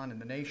 Salon,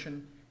 and The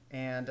Nation,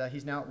 and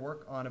he's now at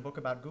work on a book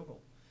about Google.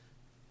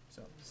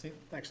 So, see?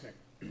 Thanks, Nick.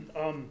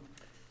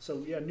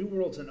 New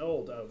worlds and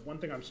old. One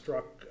thing I'm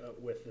struck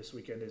with this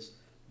weekend is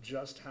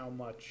just how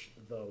much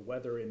the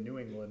weather in New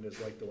England is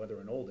like the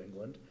weather in Old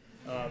England.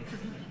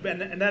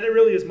 And that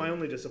really is my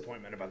only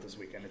disappointment about this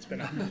weekend. It's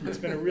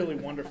been a really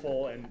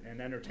wonderful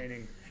and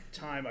entertaining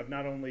time. I've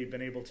not only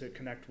been able to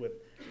connect with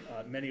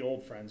many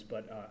old friends,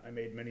 but I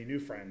made many new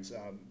friends,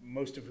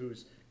 most of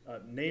whose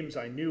names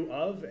I knew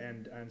of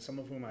and some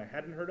of whom I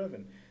hadn't heard of.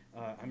 And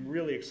I'm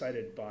really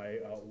excited by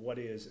what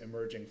is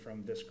emerging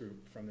from this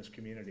group, from this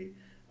community.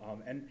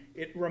 And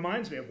it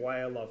reminds me of why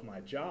I love my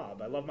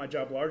job. I love my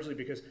job largely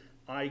because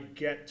I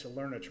get to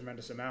learn a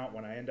tremendous amount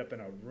when I end up in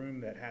a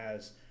room that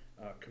has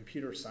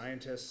computer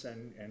scientists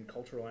and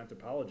cultural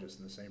anthropologists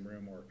in the same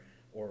room,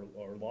 or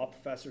law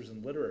professors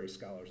and literary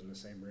scholars in the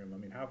same room. I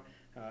mean, how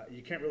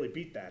you can't really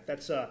beat that.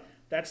 That's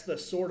the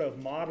sort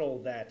of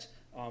model that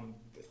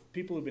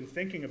people who've been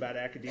thinking about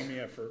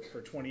academia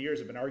for 20 years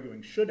have been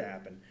arguing should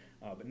happen.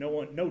 But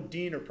no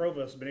dean or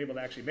provost has been able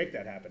to actually make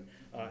that happen.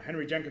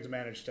 Henry Jenkins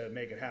managed to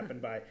make it happen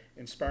by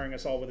inspiring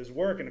us all with his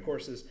work, and of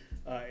course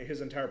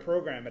his entire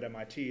program at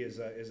MIT is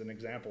an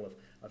example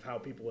of how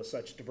people with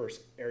such diverse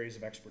areas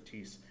of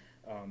expertise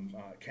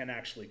can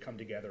actually come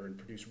together and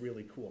produce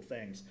really cool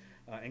things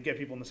and get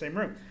people in the same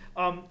room.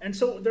 And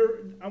so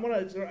I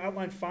want to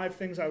outline 5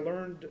 things I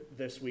learned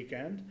this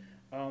weekend,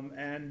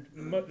 and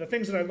the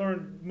things that I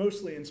learned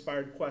mostly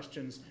inspired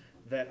questions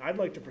that I'd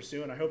like to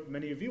pursue, and I hope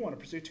many of you want to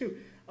pursue too.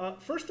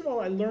 First of all,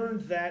 I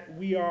learned that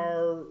we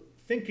are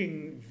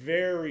thinking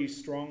very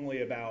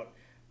strongly about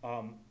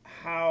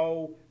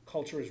how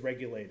culture is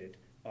regulated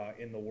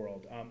in the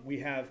world. We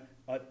have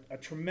a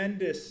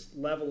tremendous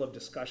level of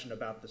discussion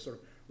about the sort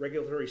of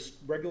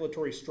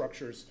regulatory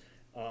structures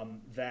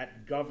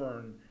that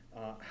govern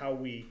how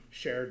we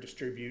share,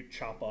 distribute,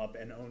 chop up,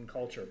 and own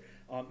culture.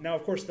 Now,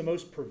 of course, the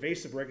most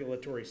pervasive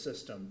regulatory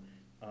system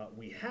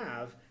we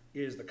have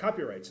is the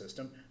copyright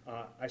system.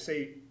 I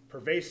say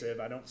pervasive,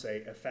 I don't say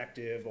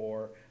effective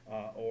or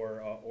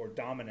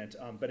dominant,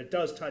 but it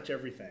does touch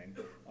everything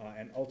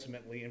and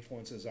ultimately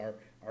influences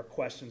our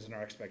questions and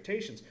our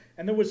expectations.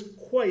 And there was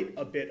quite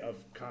a bit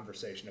of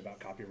conversation about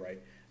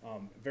copyright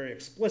very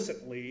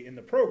explicitly in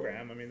the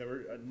program. I mean, there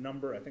were a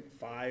number, I think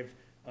 5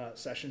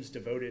 sessions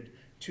devoted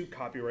to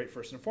copyright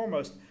first and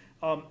foremost.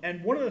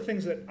 And one of the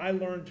things that I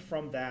learned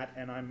from that,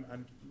 and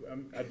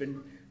I've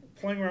been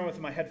playing around with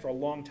in my head for a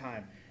long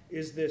time,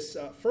 is this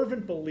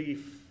fervent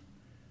belief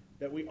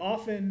that we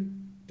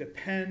often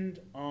depend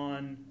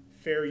on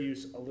fair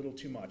use a little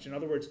too much. In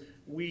other words,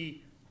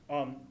 we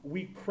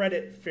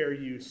credit fair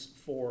use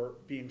for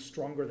being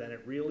stronger than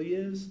it really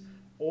is,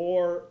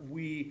 or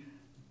we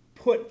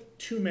put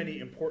too many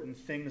important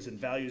things and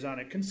values on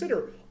it.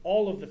 Consider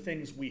all of the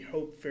things we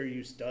hope fair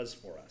use does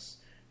for us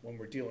when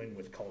we're dealing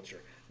with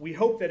culture. We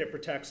hope that it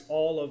protects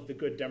all of the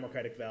good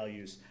democratic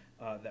values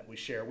that we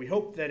share. We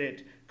hope that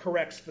it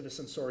corrects for the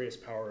censorious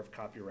power of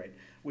copyright.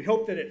 We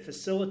hope that it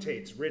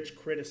facilitates rich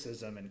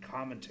criticism and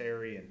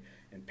commentary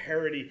and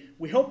parody.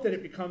 We hope that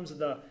it becomes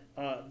the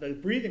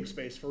breathing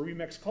space for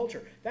remixed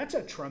culture. That's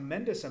a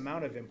tremendous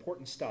amount of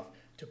important stuff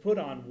to put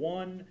on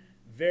one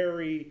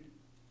very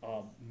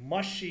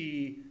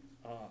mushy,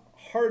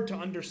 hard to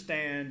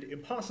understand,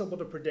 impossible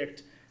to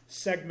predict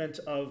segment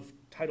of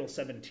Title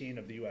 17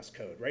 of the U.S.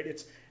 Code, right? You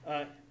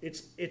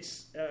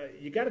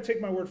got to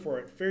take my word for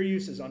it. Fair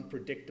use is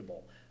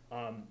unpredictable,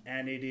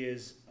 and it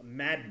is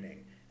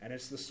maddening, and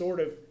it's the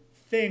sort of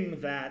thing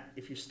that,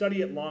 if you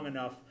study it long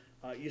enough,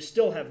 you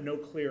still have no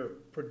clear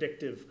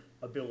predictive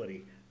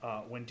ability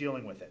when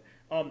dealing with it.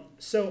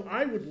 So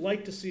I would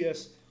like to see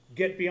us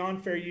get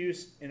beyond fair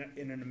use in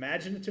an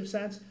imaginative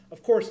sense.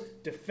 Of course,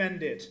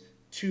 defend it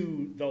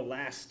to the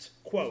last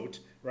quote,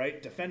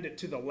 right? Defend it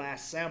to the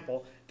last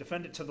sample,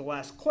 defend it to the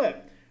last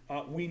clip.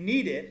 We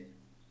need it.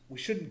 We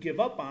shouldn't give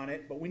up on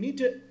it, but we need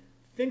to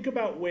think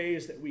about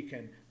ways that we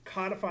can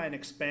codify and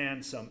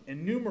expand some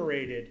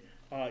enumerated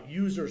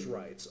users'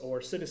 rights or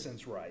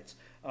citizens' rights.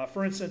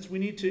 For instance, we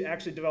need to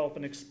actually develop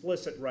an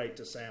explicit right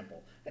to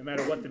sample, no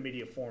matter what the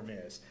media form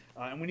is.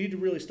 And we need to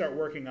really start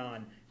working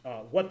on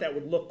what that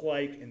would look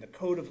like in the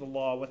code of the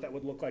law, what that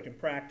would look like in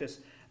practice.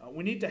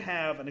 We need to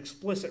have an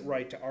explicit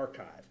right to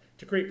archive,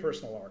 to create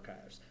personal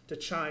archives, to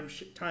time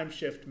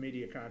shift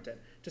media content,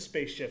 to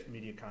space shift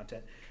media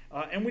content.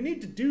 And we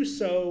need to do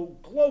so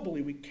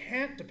globally. We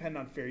can't depend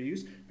on fair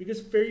use because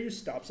fair use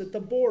stops at the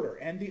border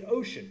and the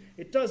ocean.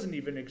 It doesn't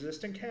even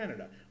exist in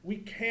Canada. We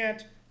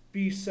can't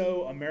be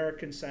so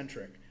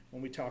American-centric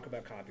when we talk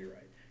about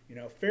copyright.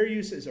 Fair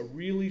use is a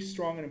really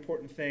strong and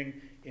important thing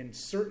in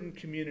certain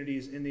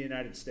communities in the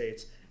United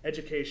States,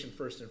 education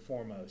first and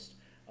foremost.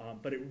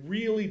 But it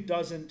really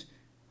doesn't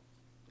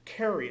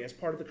carry as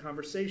part of the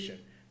conversation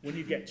when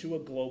you get to a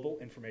global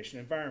information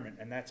environment.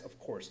 And that's, of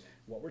course,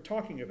 what we're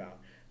talking about.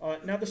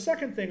 Now, the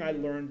second thing I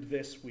learned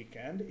this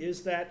weekend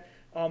is that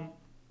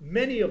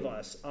many of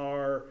us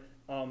are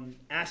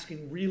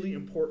asking really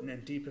important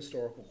and deep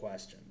historical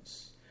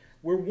questions.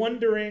 We're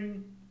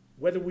wondering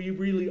whether we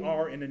really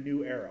are in a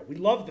new era. We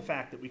love the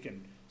fact that we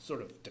can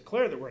sort of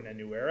declare that we're in a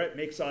new era. It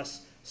makes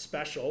us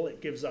special. It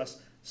gives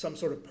us some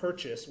sort of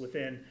purchase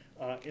within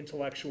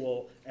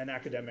intellectual and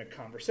academic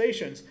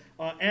conversations.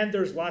 And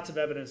there's lots of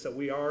evidence that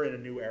we are in a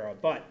new era.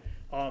 But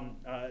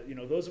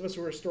those of us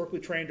who are historically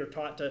trained are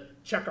taught to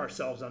check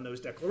ourselves on those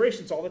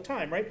declarations all the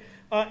time, right?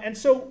 And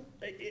so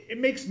it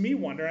makes me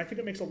wonder, and I think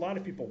it makes a lot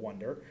of people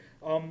wonder,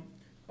 are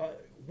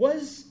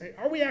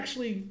we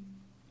actually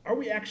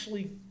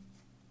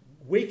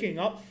waking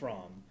up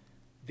from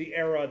the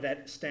era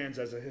that stands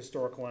as a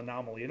historical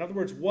anomaly? In other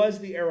words, was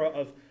the era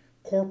of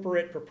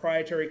corporate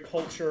proprietary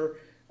culture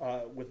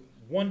with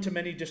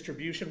one-to-many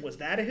distribution, was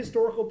that a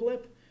historical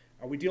blip?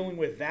 Are we dealing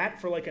with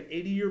that for like an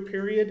 80-year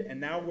period, and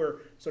now we're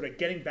sort of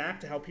getting back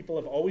to how people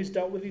have always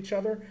dealt with each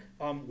other?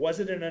 Was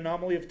it an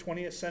anomaly of the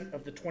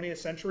 20th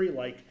century,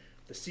 like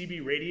the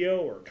CB radio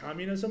or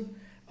communism?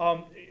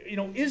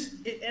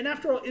 And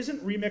after all,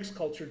 isn't remix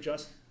culture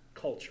just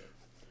culture?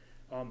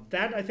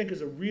 That, I think,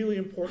 is a really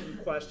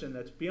important question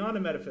that's beyond a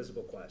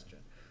metaphysical question.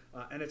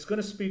 And it's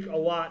going to speak a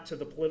lot to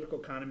the political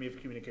economy of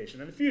communication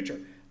in the future,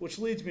 which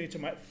leads me to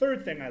my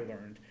third thing I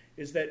learned,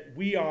 is that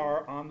we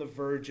are on the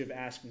verge of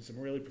asking some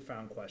really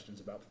profound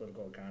questions about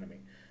political economy.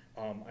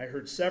 I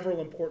heard several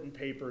important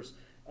papers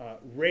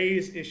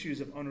raise issues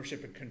of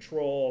ownership and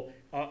control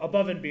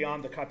above and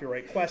beyond the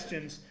copyright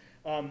questions.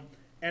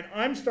 And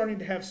I'm starting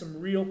to have some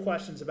real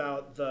questions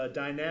about the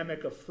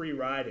dynamic of free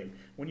riding.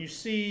 When you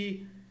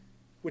see,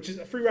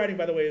 free riding,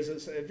 by the way,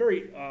 is a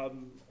very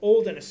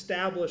old and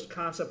established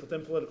concept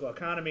within political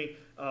economy,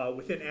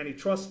 within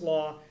antitrust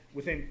law,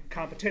 within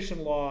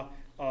competition law,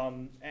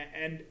 and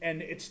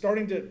it's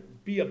starting to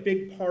be a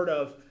big part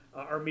of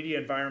our media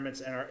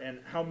environments and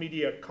how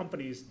media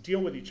companies deal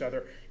with each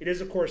other. It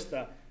is, of course,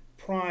 the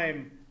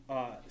prime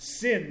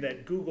sin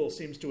that Google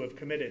seems to have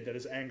committed that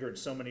has angered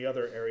so many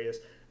other areas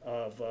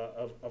of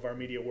our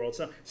media world.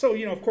 So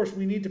of course,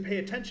 we need to pay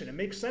attention and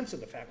make sense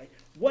of the fact, like,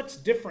 what's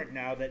different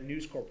now that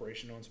News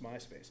Corporation owns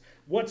MySpace?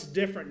 What's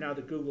different now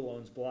that Google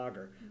owns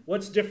Blogger?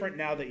 What's different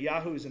now that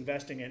Yahoo is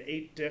investing in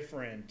 8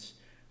 different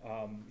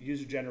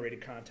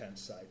user-generated content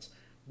sites?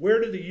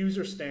 Where do the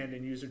users stand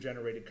in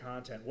user-generated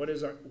content? What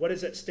is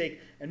at stake?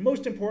 And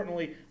most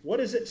importantly, what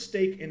is at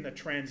stake in the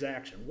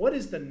transaction? What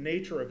is the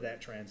nature of that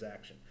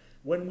transaction?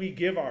 When we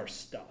give our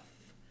stuff,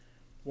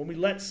 when we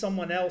let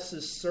someone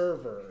else's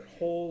server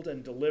hold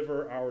and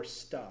deliver our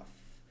stuff,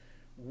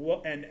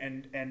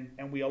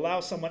 and we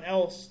allow someone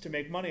else to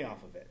make money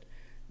off of it.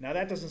 Now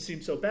that doesn't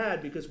seem so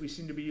bad because we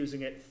seem to be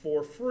using it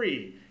for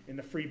free in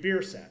the free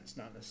beer sense,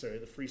 not necessarily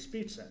the free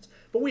speech sense.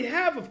 But we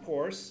have, of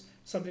course,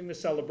 something to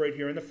celebrate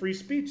here in the free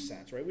speech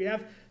sense, right? We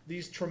have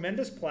these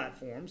tremendous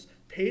platforms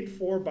paid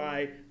for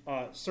by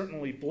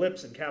certainly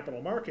blips and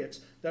capital markets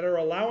that are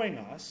allowing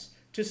us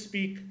to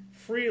speak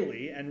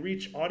freely and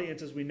reach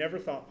audiences we never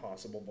thought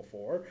possible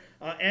before.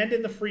 And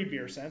in the free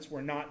beer sense,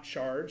 we're not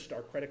charged,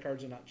 our credit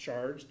cards are not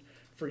charged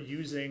for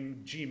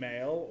using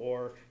Gmail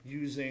or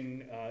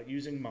using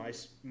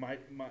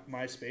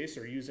MySpace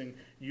or using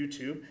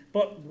YouTube.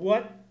 But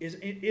what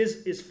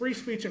is free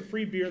speech and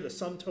free beer the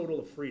sum total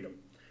of freedom?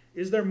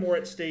 Is there more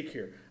at stake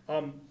here?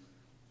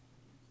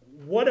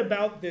 What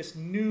about this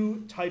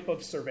new type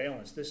of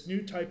surveillance, this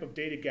new type of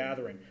data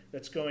gathering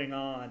that's going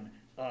on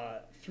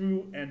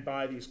through and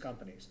by these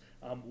companies?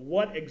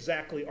 What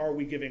exactly are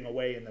we giving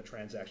away in the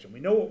transaction? We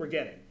know what we're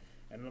getting,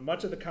 and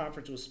much of the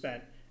conference was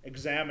spent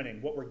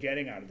examining what we're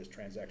getting out of this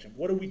transaction.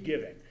 What are we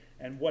giving,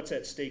 and what's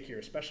at stake here,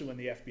 especially when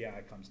the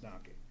FBI comes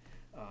knocking,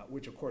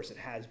 which of course it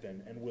has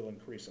been and will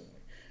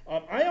increasingly.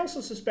 I also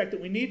suspect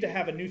that we need to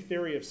have a new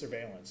theory of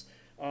surveillance.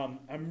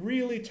 I'm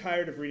really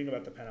tired of reading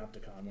about the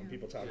panopticon when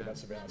people talk about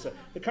surveillance. So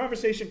the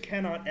conversation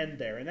cannot end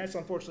there, and that's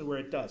unfortunately where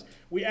it does.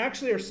 We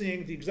actually are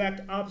seeing the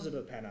exact opposite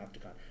of the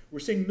panopticon. We're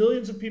seeing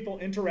millions of people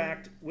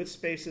interact with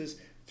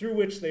spaces through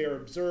which they are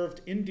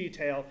observed in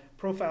detail,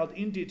 profiled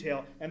in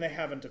detail, and they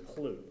haven't a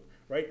clue,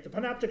 right? The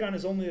panopticon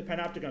is only the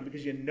panopticon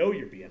because you know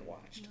you're being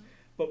watched.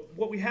 But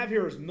what we have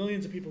here is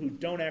millions of people who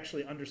don't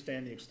actually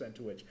understand the extent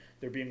to which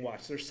they're being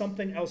watched. There's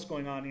something else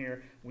going on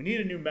here. We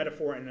need a new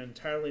metaphor and an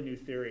entirely new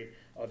theory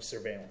of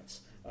surveillance.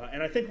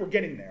 And I think we're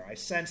getting there. I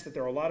sense that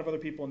there are a lot of other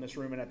people in this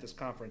room and at this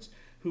conference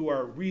who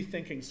are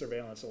rethinking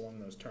surveillance along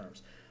those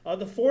terms.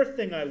 The fourth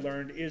thing I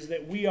learned is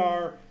that we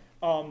are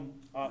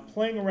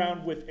playing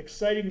around with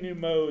exciting new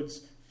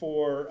modes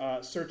for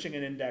searching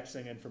and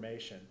indexing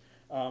information.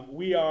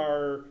 We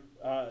are,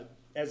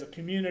 as a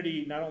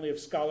community, not only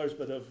of scholars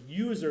but of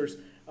users,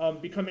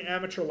 becoming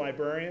amateur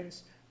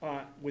librarians,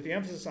 with the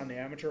emphasis on the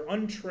amateur,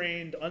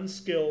 untrained,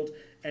 unskilled,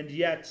 and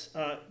yet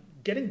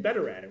getting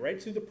better at it,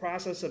 right? Through the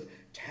process of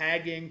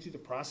tagging, through the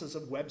process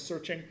of web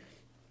searching,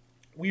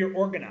 we are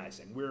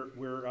organizing.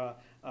 We're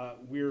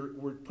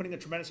putting a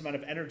tremendous amount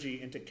of energy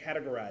into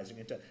categorizing,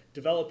 into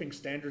developing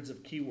standards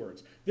of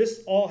keywords.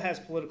 This all has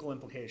political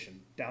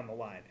implication down the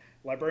line.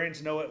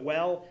 Librarians know it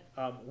well.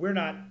 We're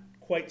not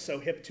quite so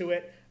hip to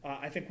it.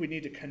 I think we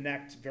need to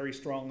connect very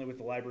strongly with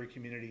the library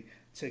community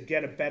to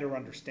get a better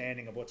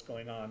understanding of what's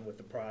going on with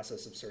the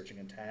process of searching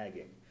and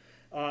tagging.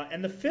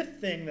 And the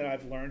fifth thing that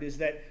I've learned is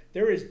that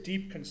there is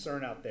deep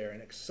concern out there,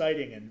 and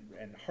exciting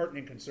and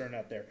heartening concern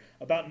out there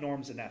about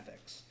norms and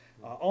ethics.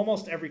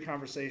 Almost every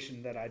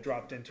conversation that I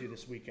dropped into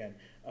this weekend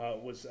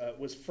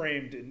was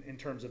framed in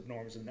terms of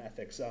norms and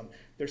ethics.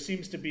 There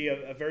seems to be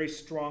a very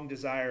strong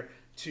desire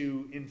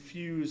to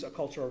infuse a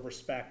culture of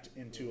respect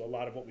into a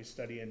lot of what we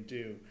study and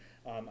do.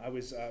 I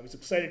was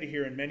excited to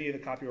hear in many of the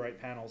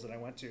copyright panels that I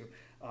went to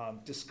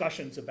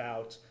discussions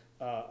about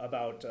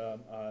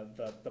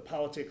the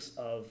politics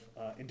of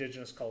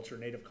indigenous culture,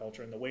 native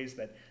culture, and the ways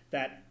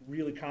that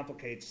really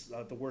complicates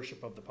the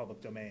worship of the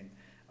public domain.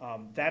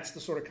 That's the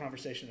sort of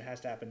conversation that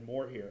has to happen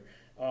more here.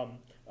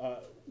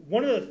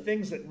 One of the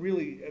things that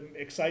really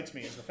excites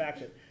me is the fact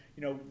that,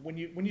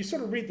 when you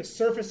sort of read the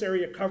surface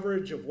area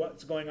coverage of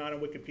what's going on in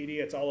Wikipedia,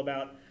 it's all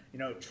about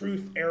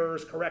truth,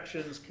 errors,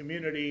 corrections,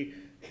 community,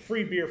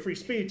 free beer, free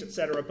speech,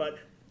 etc. But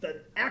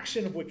the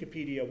action of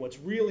Wikipedia, what's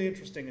really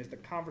interesting is the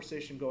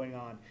conversation going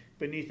on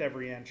beneath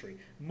every entry.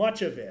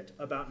 Much of it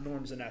about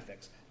norms and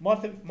ethics.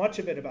 Much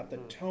of it about the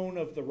tone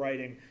of the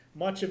writing.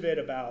 Much of it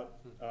about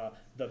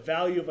the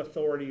value of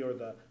authority or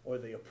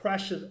the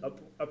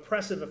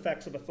oppressive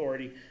effects of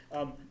authority.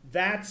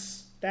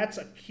 That's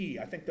a key.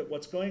 I think that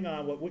what's going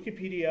on, what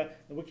Wikipedia,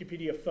 the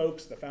Wikipedia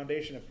folks, the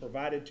foundation have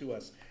provided to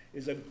us,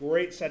 is a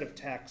great set of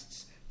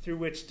texts through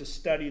which to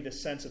study the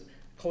sense of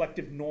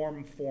collective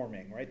norm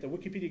forming, right? The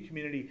Wikipedia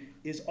community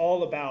is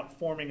all about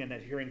forming and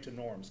adhering to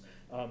norms.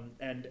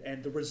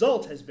 And the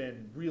result has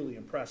been really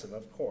impressive,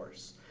 of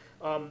course.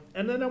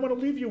 And then I want to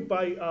leave you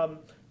by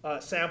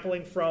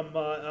sampling from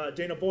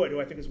Dana Boyd, who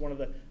I think is one of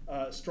the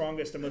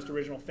strongest and most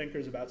original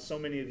thinkers about so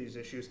many of these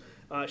issues.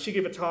 She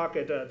gave a talk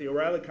at the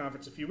O'Reilly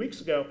Conference a few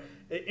weeks ago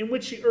in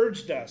which she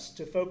urged us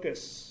to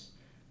focus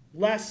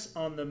less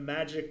on the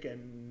magic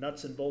and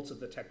nuts and bolts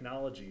of the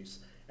technologies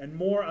and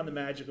more on the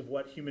magic of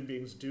what human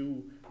beings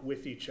do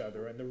with each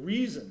other and the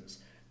reasons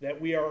that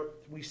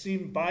we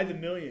seem by the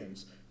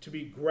millions to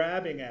be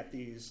grabbing at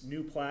these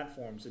new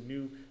platforms and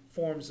new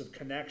forms of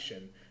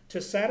connection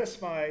to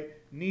satisfy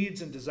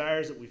needs and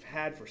desires that we've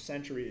had for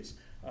centuries.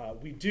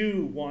 We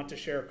do want to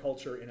share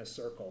culture in a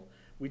circle.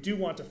 We do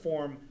want to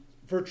form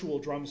virtual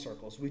drum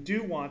circles. We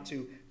do want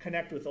to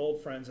connect with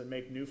old friends and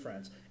make new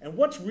friends. And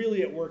what's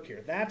really at work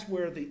here? That's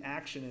where the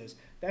action is.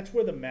 That's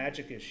where the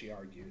magic is, she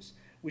argues.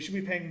 We should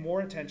be paying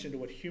more attention to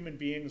what human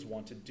beings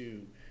want to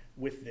do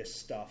with this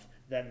stuff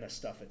than the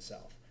stuff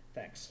itself.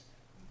 Thanks.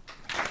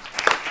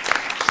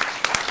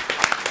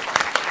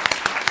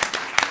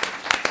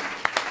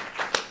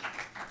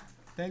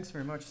 Thanks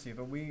very much, Steve.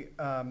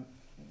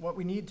 What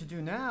we need to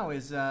do now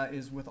is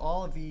with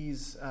all of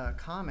these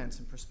comments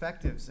and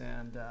perspectives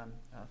and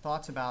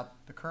thoughts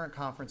about the current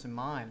conference in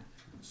mind,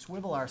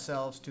 swivel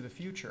ourselves to the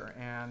future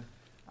and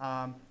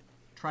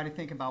try to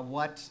think about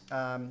what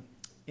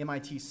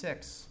MIT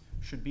 6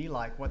 should be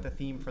like, what the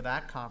theme for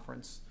that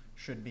conference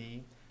should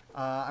be.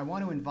 I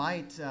want to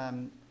invite,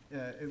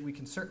 we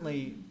can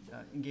certainly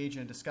engage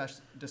in a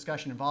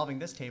discussion involving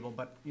this table,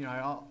 but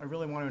I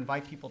really want to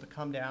invite people to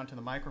come down to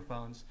the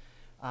microphones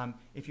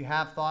if you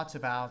have thoughts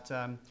about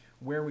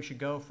where we should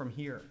go from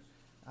here.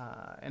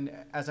 And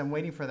as I'm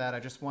waiting for that, I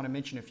just want to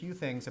mention a few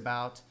things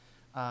about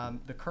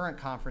the current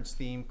conference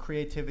theme: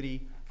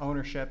 creativity,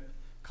 ownership,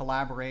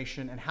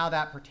 collaboration, and how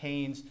that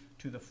pertains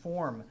to the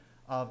form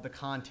of the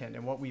content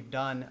and what we've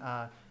done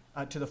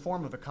to the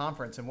form of the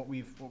conference and what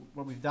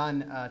we've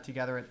done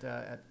together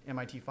at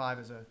MIT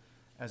 5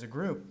 as a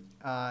group.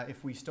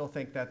 If we still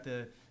think that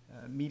the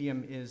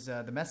medium is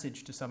the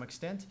message to some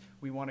extent,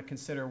 we want to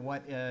consider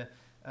what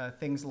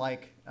things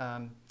like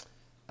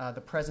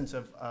the presence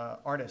of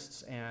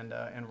artists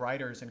and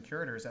writers and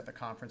curators at the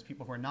conference,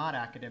 people who are not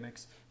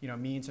academics,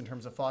 means in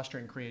terms of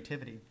fostering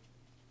creativity.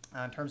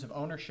 In terms of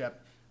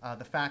ownership,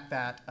 the fact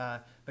that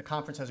the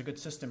conference has a good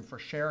system for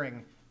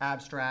sharing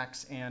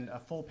abstracts and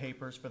full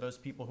papers for those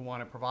people who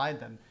want to provide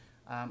them,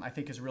 I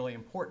think is really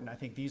important. I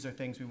think these are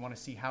things we want to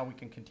see how we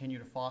can continue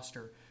to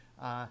foster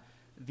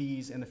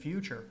these in the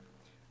future.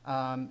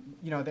 And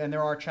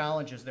there are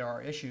challenges, there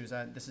are issues.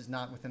 This is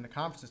not within the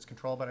conference's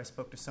control, but I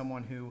spoke to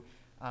someone who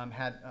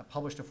had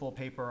published a full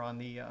paper on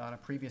a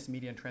previous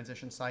media and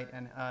transition site,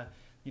 and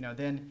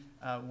then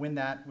when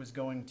that was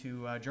going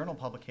to journal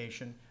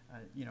publication,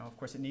 of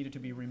course, it needed to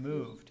be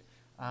removed.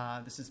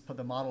 This is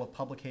the model of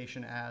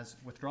publication as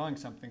withdrawing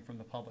something from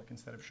the public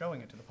instead of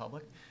showing it to the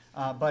public.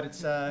 But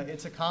it's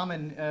a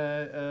common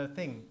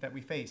thing that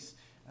we face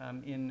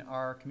in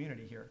our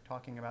community here,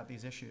 talking about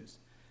these issues.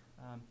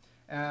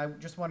 And I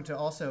just wanted to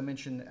also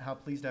mention how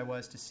pleased I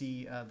was to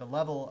see the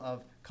level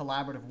of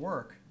collaborative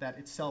work that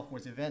itself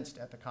was evinced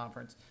at the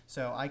conference.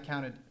 So I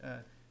counted,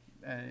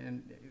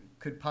 and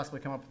could possibly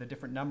come up with a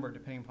different number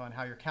depending upon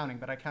how you're counting,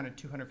 but I counted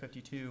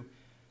 252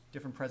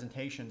 different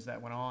presentations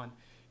that went on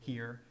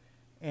here.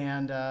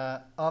 And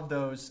of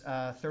those,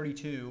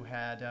 32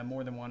 had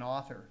more than one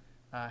author.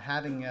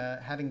 Having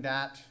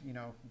that,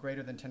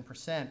 greater than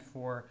 10%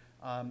 for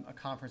a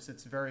conference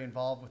that's very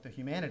involved with the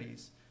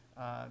humanities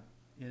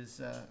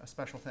is a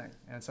special thing,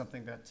 and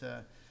something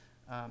that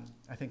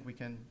I think we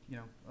can,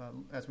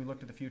 as we look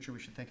to the future, we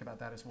should think about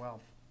that as well.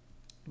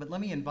 But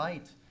let me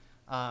invite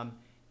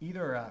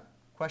either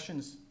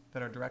questions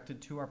that are directed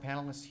to our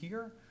panelists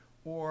here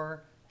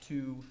or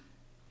to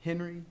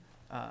Henry,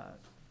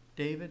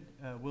 David,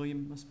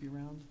 William must be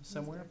around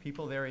somewhere.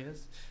 People, there he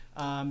is.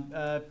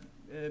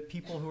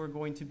 People who are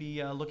going to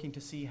be looking to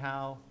see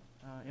how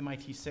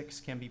MIT 6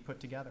 can be put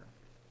together.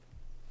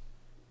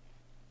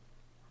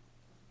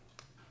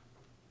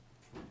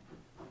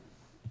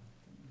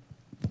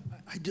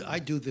 I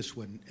do this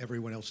when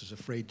everyone else is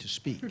afraid to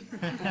speak.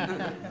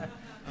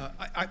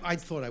 I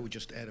thought I would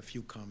just add a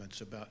few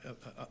comments about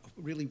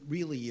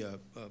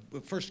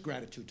first,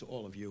 gratitude to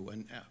all of you.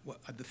 And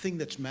the thing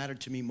that's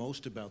mattered to me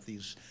most about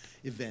these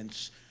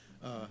events,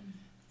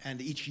 and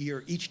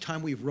each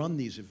time we've run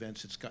these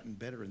events, it's gotten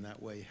better in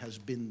that way, has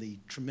been the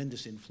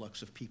tremendous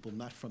influx of people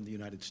not from the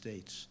United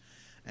States.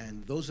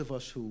 And those of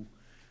us who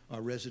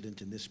are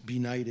resident in this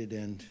benighted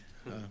and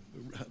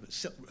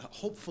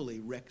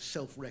hopefully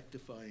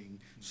self-rectifying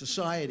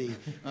society,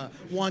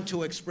 want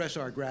to express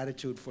our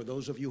gratitude for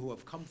those of you who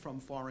have come from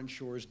foreign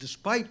shores,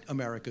 despite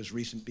America's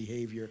recent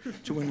behavior,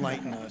 to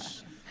enlighten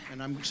us.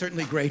 And I'm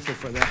certainly grateful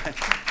for that.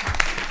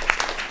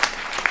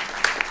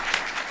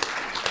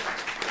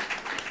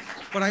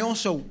 But I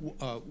also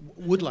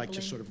would like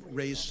to sort of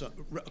raise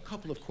a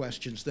couple of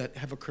questions that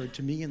have occurred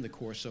to me in the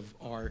course of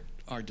our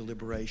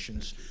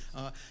deliberations.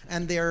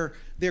 And they're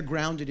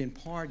grounded in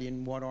part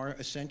in what are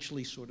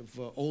essentially sort of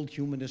old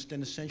humanist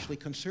and essentially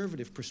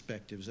conservative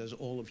perspectives, as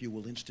all of you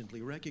will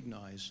instantly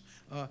recognize.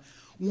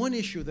 One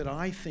issue that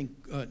I think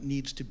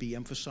needs to be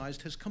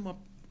emphasized has come up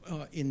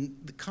in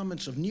the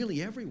comments of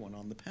nearly everyone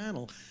on the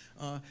panel,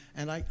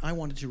 and I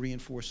wanted to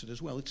reinforce it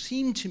as well. It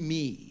seemed to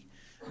me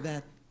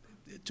that,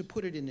 to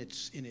put it in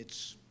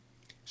its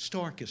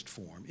starkest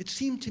form, it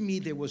seemed to me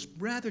there was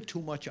rather too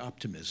much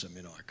optimism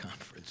in our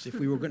conference, if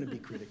we were going to be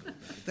critical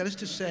about it. That is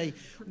to say,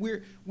 we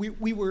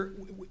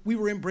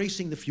were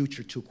embracing the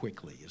future too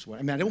quickly. Is what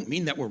I mean. I don't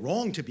mean that we're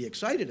wrong to be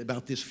excited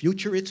about this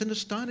future. It's an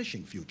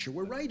astonishing future.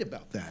 We're right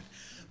about that.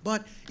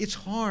 But it's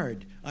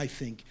hard, I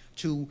think,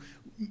 to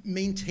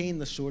maintain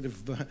the sort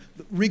of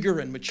rigor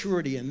and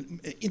maturity and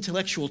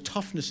intellectual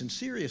toughness and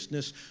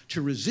seriousness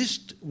to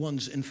resist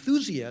one's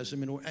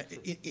enthusiasm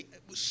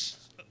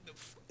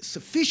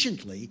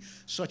sufficiently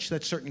such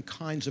that certain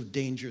kinds of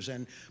dangers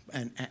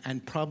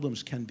and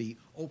problems can be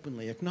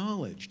openly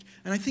acknowledged.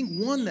 And I think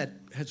one that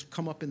has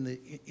come up in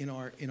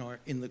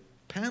the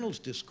panel's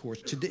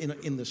discourse today,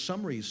 in the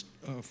summaries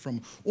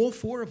from all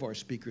four of our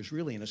speakers,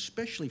 really, and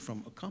especially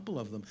from a couple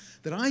of them,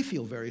 that I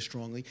feel very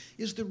strongly,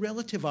 is the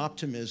relative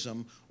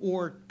optimism,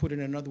 or put it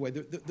in another way,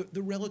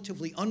 the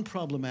relatively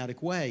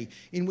unproblematic way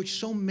in which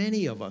so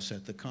many of us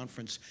at the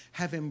conference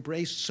have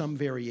embraced some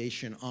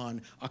variation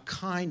on a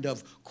kind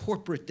of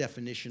corporate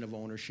definition of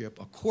ownership,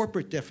 a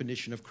corporate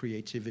definition of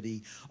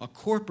creativity, a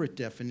corporate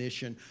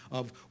definition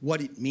of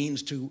what it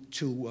means to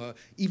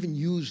even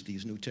use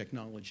these new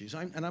technologies.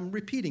 I'm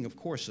repeating, of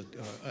course,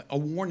 a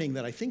warning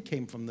that I think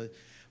came from the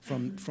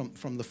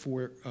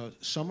four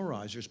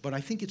summarizers, but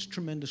I think it's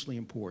tremendously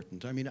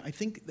important. I mean, I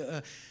think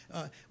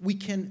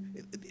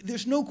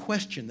there's no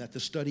question that the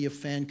study of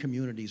fan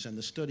communities and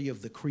the study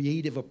of the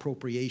creative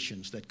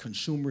appropriations that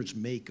consumers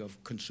make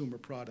of consumer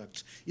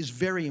products is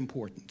very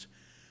important.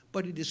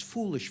 But it is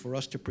foolish for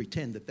us to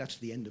pretend that that's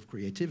the end of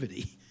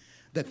creativity.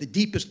 That the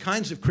deepest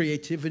kinds of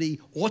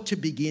creativity ought to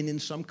begin in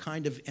some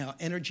kind of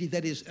energy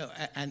that is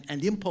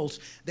and impulse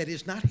that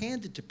is not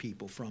handed to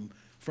people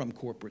from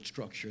corporate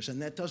structures, and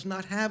that does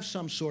not have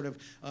some sort of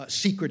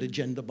secret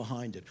agenda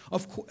behind it.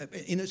 Of course,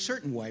 in a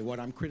certain way, what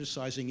I'm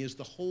criticizing is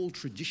the whole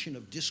tradition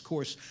of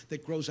discourse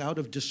that grows out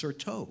of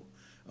Desserteau.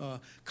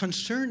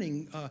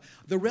 Concerning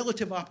the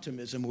relative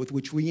optimism with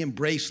which we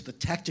embrace the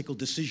tactical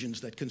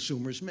decisions that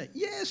consumers make.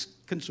 Yes,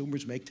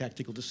 consumers make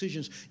tactical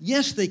decisions.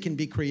 Yes, they can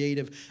be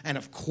creative, and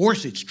of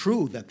course it's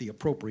true that the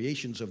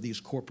appropriations of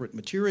these corporate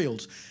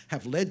materials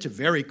have led to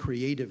very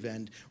creative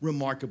and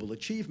remarkable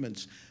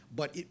achievements.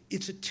 But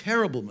it's a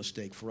terrible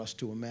mistake for us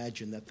to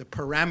imagine that the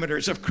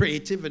parameters of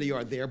creativity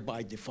are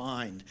thereby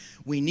defined.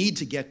 We need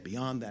to get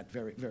beyond that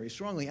very, very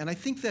strongly. And I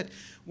think that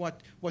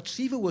what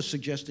Siva was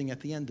suggesting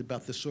at the end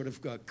about the sort of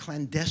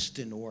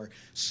clandestine or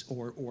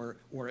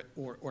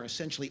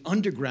essentially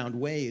underground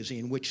ways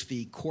in which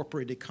the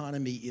corporate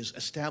economy is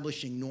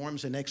establishing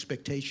norms and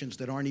expectations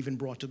that aren't even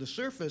brought to the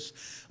surface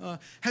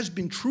has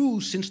been true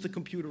since the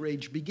computer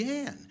age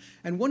began.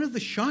 And one of the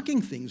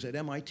shocking things at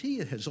MIT,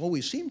 it has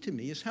always seemed to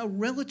me, is how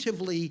relatively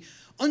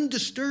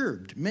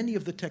undisturbed many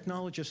of the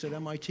technologists at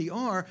MIT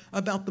are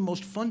about the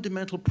most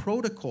fundamental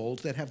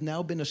protocols that have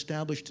now been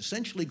established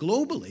essentially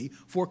globally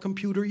for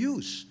computer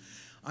use.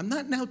 I'm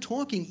not now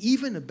talking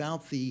even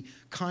about the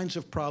kinds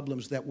of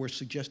problems that were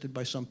suggested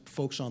by some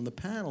folks on the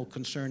panel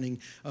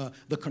concerning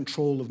the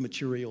control of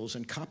materials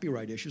and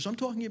copyright issues. I'm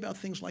talking about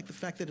things like the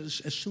fact that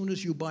as soon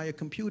as you buy a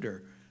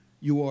computer,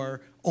 you are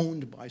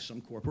owned by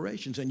some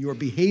corporations and your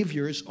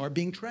behaviors are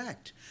being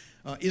tracked.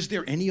 Is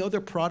there any other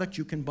product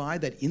you can buy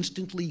that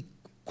instantly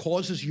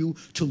causes you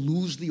to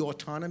lose the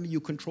autonomy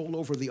you control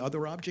over the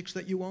other objects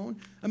that you own?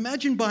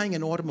 Imagine buying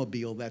an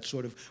automobile that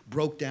sort of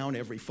broke down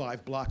every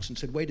 5 blocks and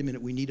said, wait a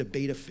minute, we need a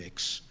beta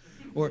fix.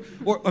 Or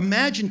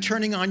imagine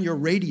turning on your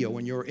radio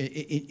in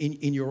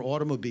your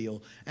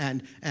automobile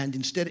and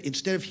instead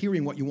of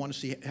hearing what you want to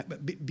see,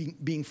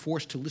 being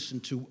forced to listen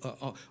to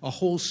a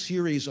whole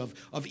series of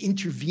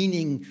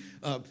intervening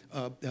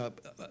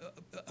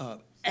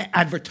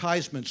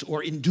advertisements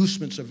or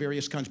inducements of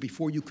various kinds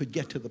before you could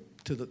get to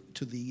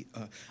the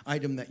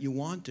item that you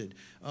wanted.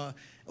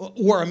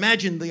 Or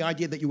imagine the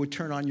idea that you would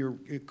turn on your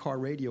car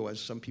radio,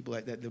 as some people,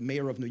 that the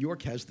mayor of New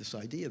York has this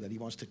idea that he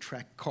wants to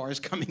track cars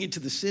coming into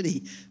the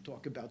city,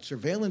 talk about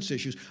surveillance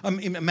issues.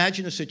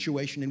 Imagine a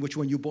situation in which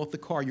when you bought the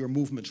car, your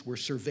movements were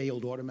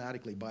surveilled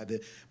automatically by the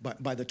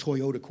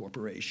Toyota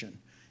Corporation.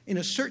 In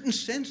a certain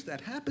sense,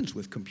 that happens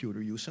with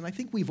computer use, and I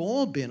think we've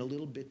all been a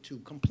little bit too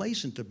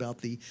complacent about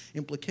the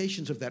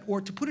implications of that.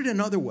 Or to put it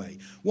another way,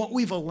 what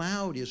we've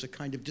allowed is a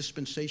kind of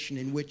dispensation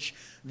in which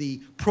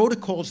the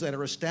protocols that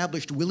are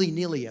established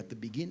willy-nilly at the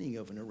beginning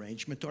of an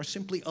arrangement are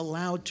simply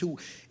allowed to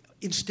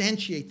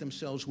instantiate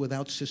themselves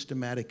without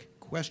systematic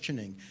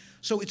questioning.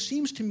 So it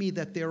seems to me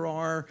that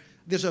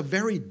there's a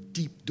very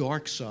deep,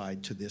 dark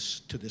side to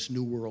this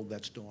new world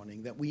that's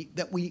dawning.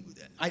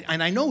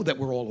 And I know that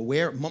we're all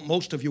aware.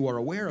 Most of you are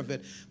aware of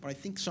it. But I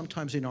think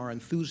sometimes in our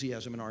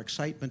enthusiasm and our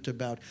excitement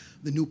about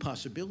the new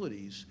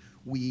possibilities,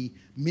 we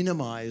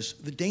minimize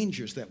the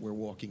dangers that we're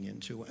walking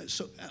into.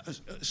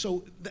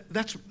 So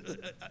that's.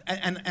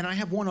 And I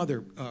have one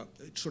other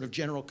sort of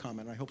general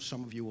comment. I hope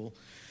some of you will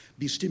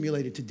be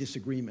stimulated to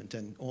disagreement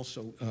and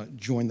also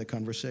join the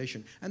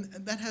conversation. And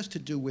that has to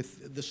do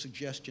with the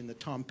suggestion that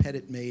Tom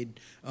Pettit made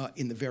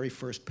in the very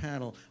first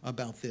panel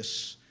about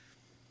this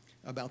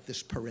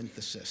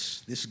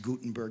parenthesis, this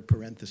Gutenberg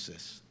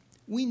parenthesis.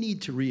 We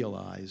need to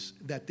realize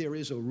that there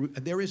is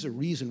a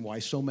reason why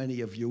so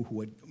many of you who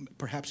had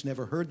perhaps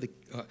never heard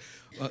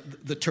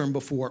the term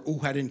before, who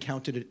had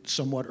encountered it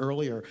somewhat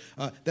earlier,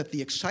 that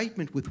the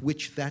excitement with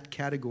which that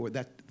category,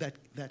 that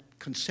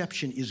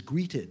conception is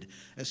greeted,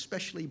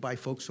 especially by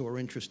folks who are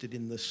interested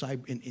in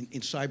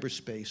in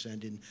cyberspace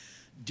and in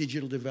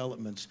digital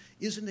developments,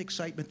 is an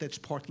excitement that's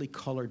partly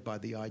colored by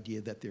the idea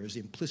that there is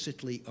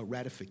implicitly a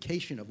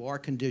ratification of our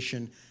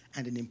condition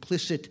and an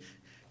implicit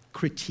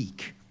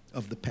critique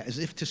of the past, as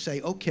if to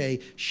say, okay,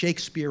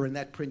 Shakespeare and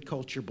that print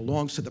culture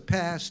belongs to the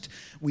past.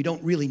 We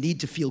don't really need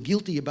to feel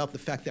guilty about the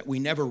fact that we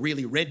never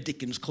really read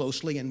Dickens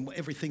closely, and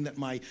everything that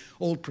my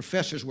old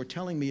professors were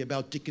telling me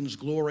about Dickens'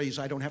 glories,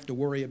 I don't have to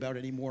worry about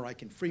anymore. I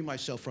can free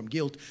myself from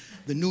guilt.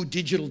 The new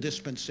digital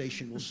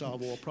dispensation will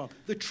solve all problems.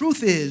 The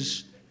truth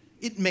is,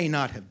 it may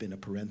not have been a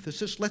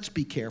parenthesis. Let's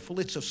be careful.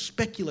 It's a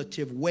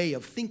speculative way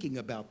of thinking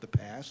about the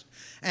past.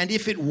 And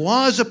if it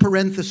was a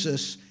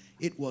parenthesis,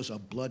 it was a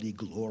bloody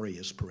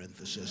glorious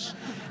parenthesis.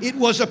 It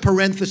was a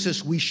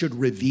parenthesis we should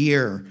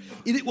revere.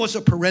 It was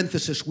a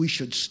parenthesis we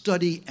should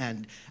study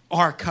and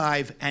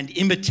archive and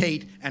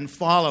imitate and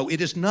follow.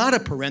 It is not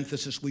a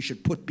parenthesis we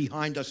should put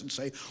behind us and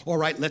say, all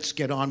right, let's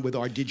get on with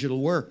our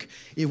digital work.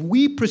 If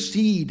we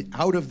proceed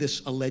out of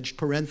this alleged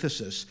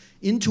parenthesis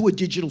into a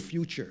digital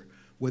future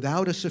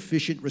without a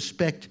sufficient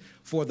respect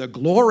for the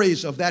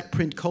glories of that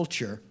print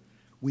culture,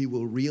 we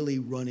will really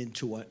run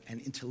into an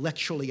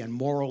intellectually and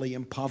morally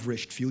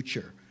impoverished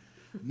future.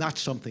 Not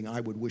something I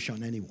would wish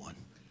on anyone.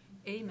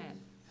 Amen.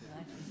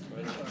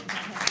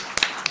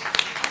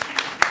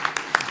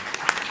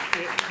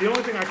 The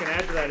only thing I can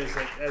add to that is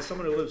that as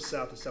someone who lives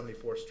south of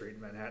 74th Street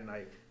in Manhattan,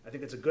 I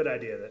think it's a good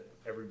idea that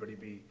everybody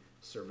be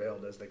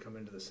surveilled as they come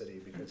into the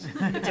city, because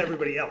it's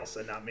everybody else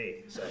and not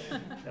me. So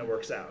that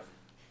works out.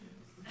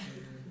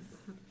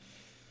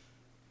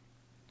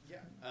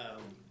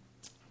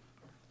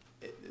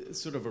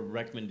 sort of a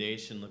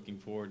recommendation looking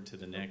forward to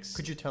the next.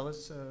 Could you tell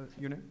us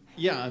your name?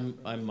 Yeah,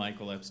 I'm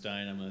Michael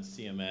Epstein. I'm a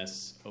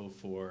CMS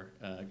 04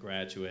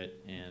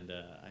 graduate, and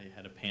I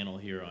had a panel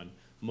here on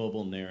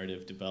mobile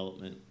narrative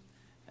development.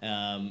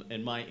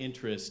 And my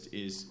interest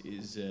is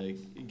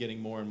getting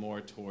more and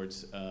more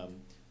towards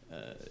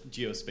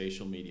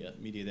geospatial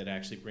media that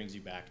actually brings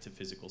you back to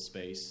physical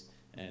space,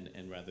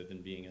 and rather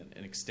than being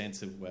an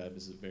extensive web,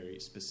 is a very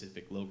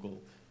specific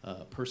local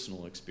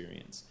personal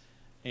experience.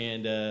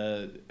 And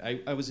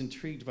I was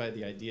intrigued by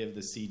the idea of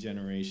the C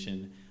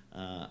generation.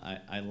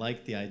 I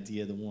like the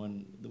idea, the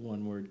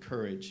one word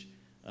courage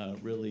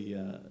really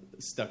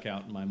stuck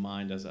out in my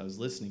mind as I was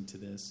listening to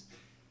this.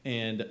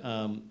 And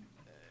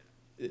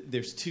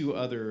there's two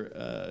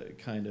other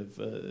kind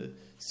of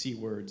C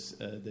words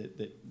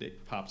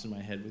that pops in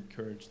my head with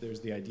courage.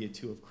 There's the idea,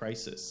 too, of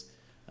crisis.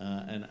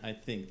 And I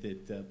think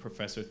that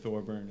Professor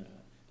Thorburn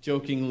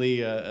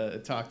jokingly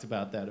talked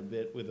about that a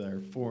bit with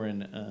our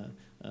foreign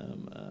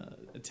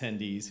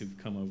attendees who've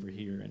come over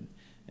here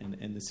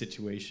and the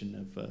situation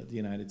of the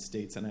United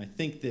States. And I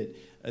think that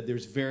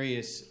there's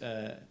various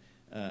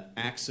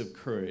acts of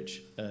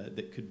courage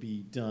that could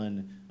be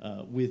done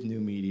with new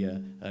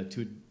media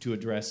to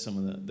address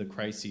some of the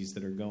crises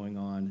that are going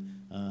on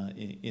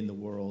in the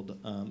world,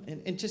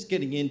 and just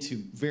getting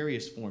into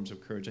various forms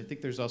of courage. I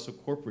think there's also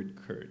corporate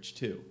courage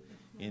too,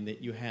 in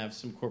that you have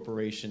some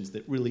corporations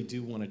that really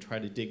do want to try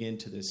to dig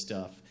into this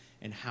stuff,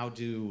 and how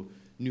do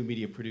new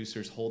media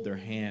producers hold their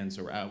hands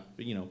or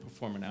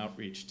perform an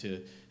outreach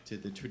to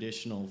the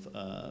traditional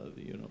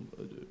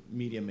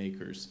media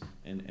makers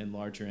and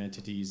larger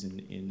entities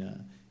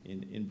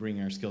in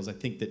bringing our skills. I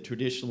think that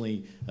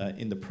traditionally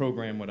in the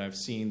program, what I've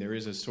seen, there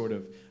is a sort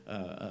of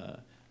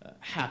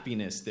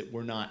happiness that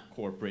we're not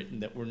corporate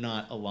and that we're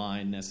not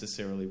aligned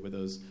necessarily with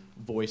those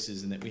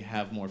voices, and that we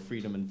have more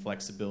freedom and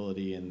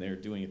flexibility, and they're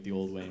doing it the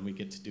old way and we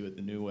get to do it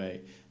the new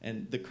way.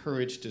 And the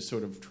courage to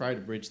sort of try to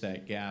bridge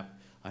that gap,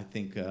 I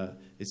think,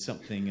 is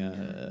something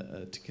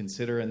to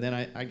consider. And then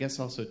I guess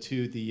also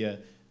too the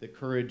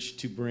courage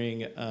to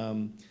bring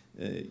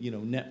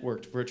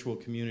networked virtual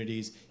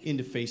communities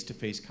into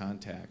face-to-face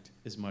contact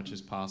as much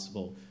as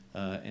possible,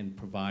 and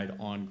provide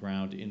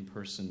on-ground,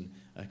 in-person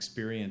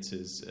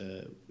experiences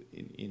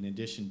in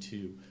addition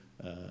to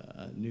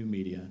new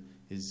media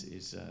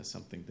is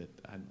something that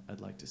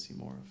I'd like to see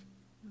more of.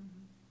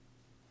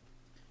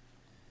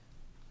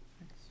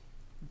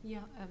 Yeah.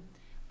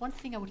 One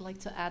thing I would like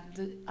to add,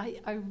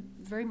 I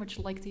very much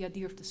like the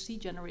idea of the C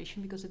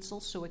generation, because it's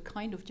also a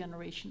kind of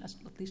generation,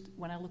 at least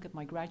when I look at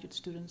my graduate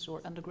students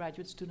or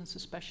undergraduate students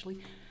especially,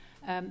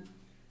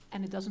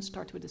 and it doesn't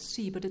start with a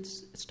C, but it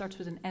starts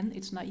with an N,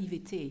 it's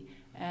naivety.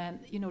 And,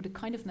 the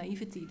kind of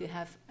naivety they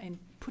have in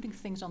putting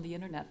things on the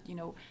internet,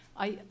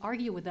 I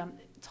argue with them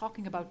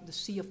talking about the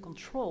C of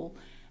control,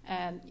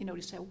 and,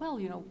 they say, well,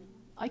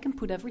 I can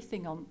put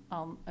everything on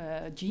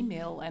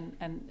Gmail,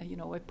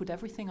 and I put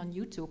everything on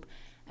YouTube.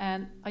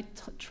 And I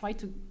try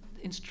to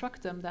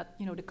instruct them that,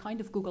 the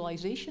kind of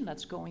Googleization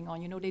that's going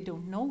on, they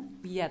don't know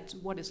yet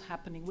what is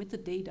happening with the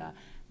data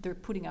they're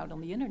putting out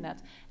on the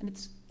internet. And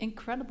it's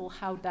incredible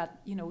how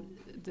that,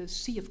 the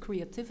sea of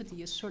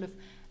creativity is sort of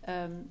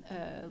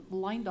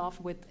lined off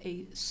with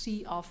a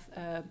sea of,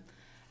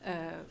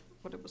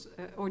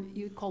 or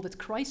you called it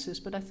crisis,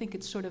 but I think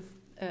it's sort of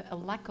a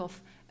lack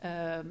of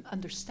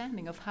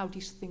understanding of how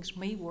these things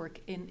may work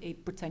in a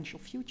potential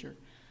future.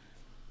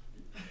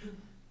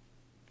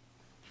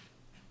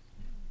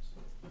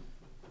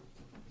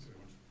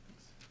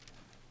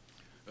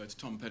 It's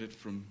Tom Pettit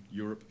from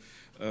Europe.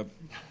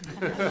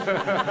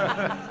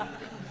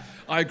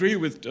 I agree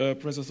with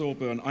Professor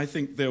Thorburn. I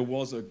think there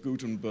was a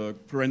Gutenberg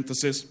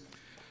parenthesis.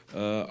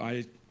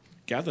 I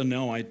gather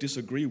now I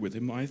disagree with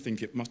him. I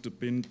think it must have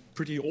been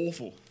pretty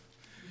awful.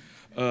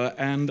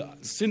 And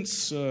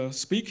since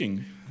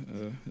speaking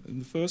in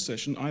the first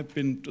session, I've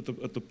been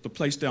at the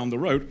place down the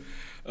road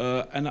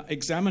and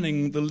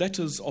examining the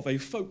letters of a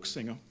folk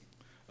singer.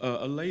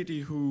 A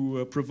lady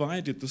who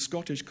provided the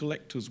Scottish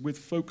collectors with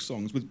folk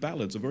songs, with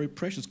ballads, a very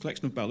precious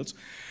collection of ballads.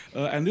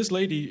 And this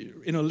lady,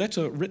 in a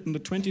letter written the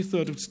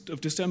 23rd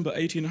of December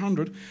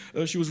 1800,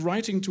 she was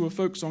writing to a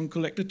folk song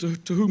collector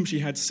to whom she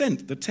had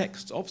sent the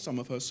texts of some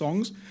of her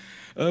songs.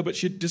 But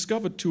she had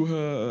discovered, to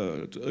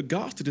her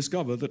aghast to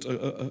discover, that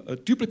a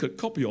duplicate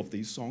copy of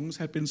these songs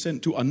had been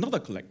sent to another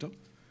collector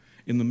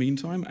in the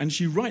meantime. And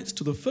she writes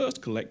to the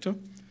first collector,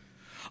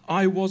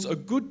 I was a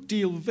good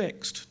deal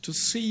vexed to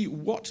see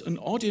what an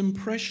odd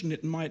impression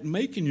it might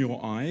make in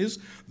your eyes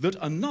that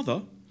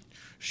another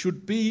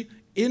should be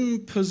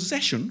in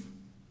possession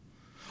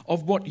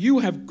of what you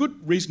have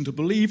good reason to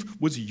believe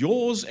was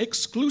yours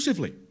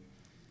exclusively.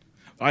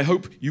 I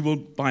hope you will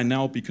by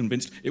now be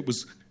convinced it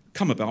was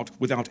come about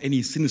without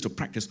any sinister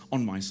practice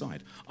on my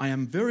side. I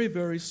am very,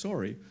 very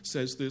sorry,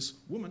 says this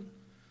woman,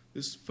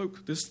 this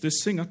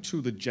singer, to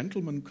the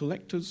gentlemen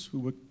collectors who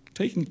were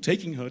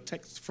taking her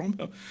texts from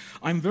her.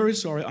 I'm very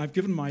sorry, I've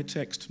given my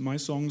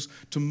songs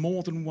to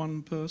more than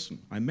one person.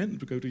 I meant them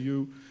to go to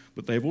you,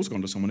 but they've also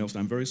gone to someone else,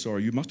 and I'm very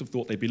sorry. You must have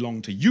thought they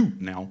belonged to you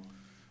now.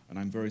 And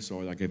I'm very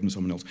sorry I gave them to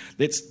someone else.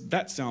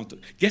 That sounds,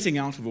 getting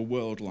out of a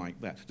world like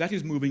that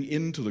is moving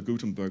into the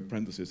Gutenberg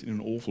parenthesis in an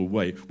awful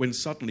way, when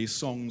suddenly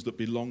songs that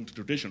belong to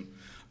tradition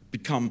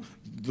become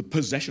the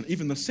possession.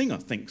 Even the singer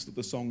thinks that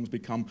the songs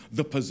become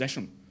the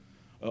possession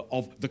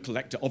of the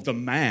collector, of the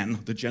man,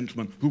 the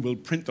gentleman, who will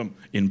print them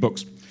in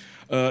books.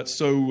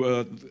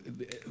 So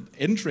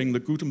entering the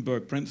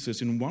Gutenberg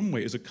parenthesis in one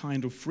way is a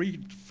kind of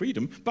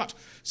freedom, but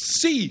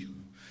C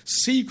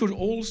could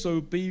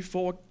also be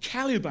for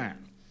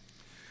Caliban.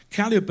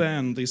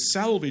 Caliban, the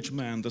salvage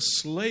man, the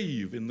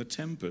slave in The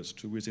Tempest,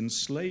 who is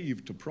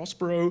enslaved to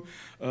Prospero,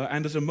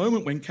 and at a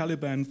moment when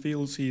Caliban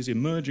feels he's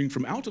emerging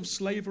from out of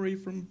slavery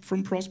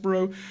from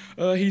Prospero,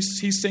 he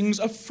sings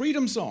a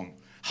freedom song.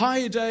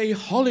 High day,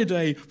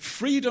 holiday,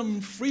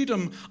 freedom,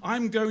 freedom,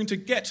 I'm going to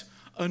get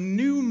a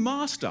new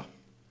master.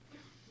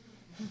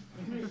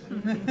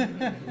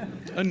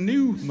 A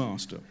new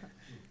master.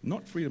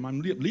 Not freedom,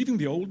 I'm leaving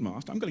the old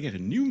master, I'm going to get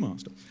a new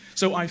master.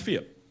 So I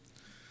fear.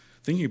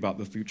 Thinking about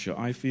the future,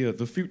 I fear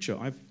the future.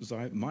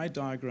 My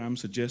diagram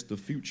suggests the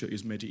future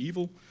is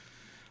medieval.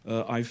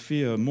 I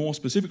fear, more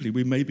specifically,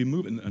 we may be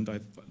moving, and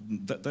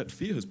that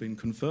fear has been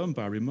confirmed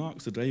by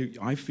remarks today.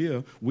 I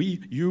fear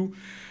you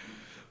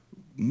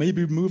may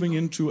be moving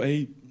into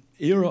an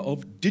era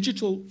of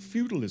digital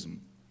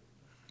feudalism.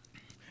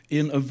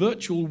 In a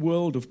virtual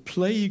world of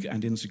plague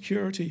and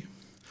insecurity,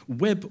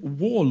 web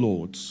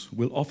warlords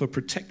will offer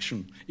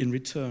protection in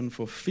return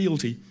for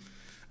fealty,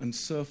 and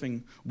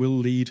surfing will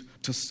lead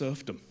to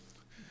serfdom.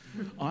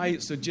 I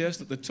suggest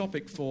that the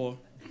topic for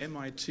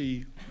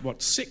MIT,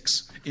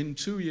 6 in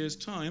 2 years'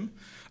 time,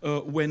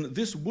 when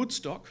this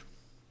Woodstock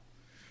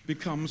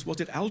becomes, was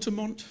it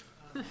Altamont?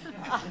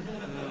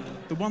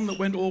 The one that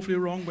went awfully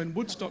wrong, when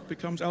Woodstock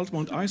becomes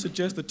Altamont, I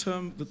suggest the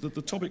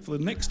topic for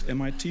the next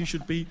MIT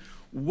should be,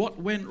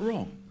 what went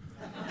wrong?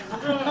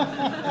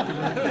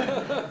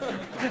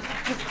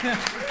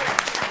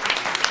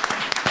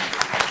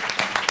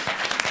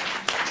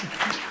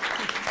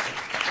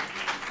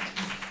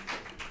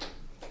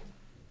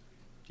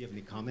 Do you have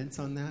any comments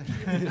on that?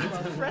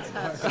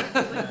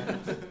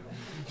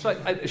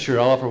 Sure,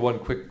 I'll offer one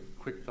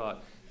quick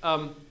thought.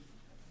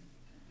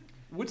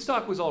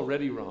 Woodstock was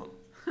already wrong,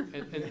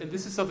 and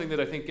this is something that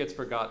I think gets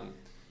forgotten.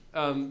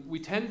 We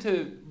tend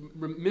to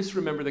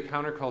misremember the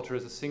counterculture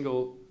as a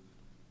single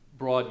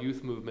broad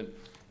youth movement,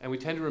 and we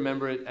tend to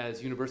remember it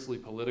as universally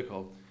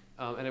political,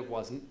 and it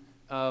wasn't.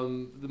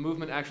 The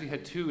movement actually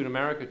had in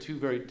America, two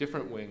very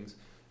different wings.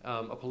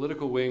 A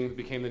political wing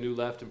became the New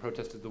Left and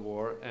protested the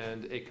war,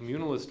 and a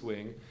communalist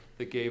wing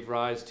that gave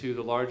rise to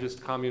the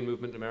largest commune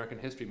movement in American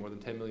history, more than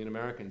 10 million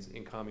Americans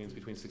in communes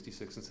between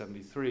 66 and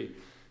 73.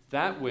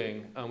 That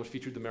wing, which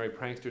featured the Merry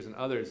Pranksters and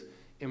others,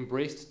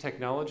 embraced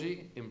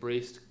technology,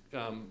 embraced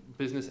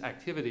business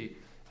activity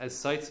as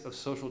sites of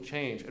social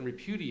change, and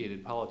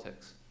repudiated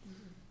politics.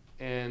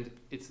 Mm-hmm. And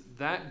it's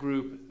that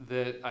group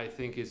that I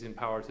think is in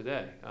power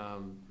today.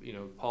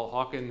 Paul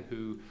Hawken,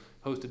 who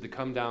hosted the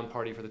Come Down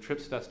party for the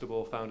Trips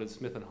Festival, founded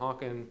Smith &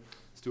 Hawken.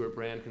 Stuart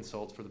Brand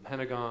consults for the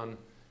Pentagon.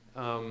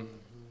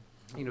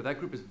 That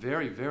group is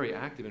very, very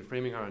active in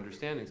framing our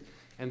understandings.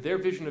 And their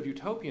vision of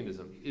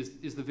utopianism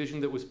is the vision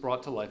that was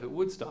brought to life at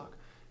Woodstock.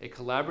 A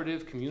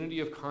collaborative community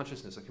of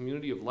consciousness, a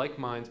community of like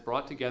minds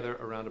brought together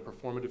around a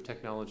performative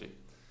technology.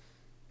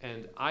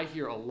 And I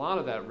hear a lot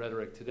of that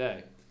rhetoric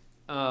today.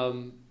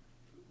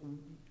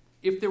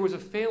 If there was a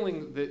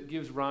failing that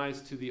gives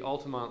rise to the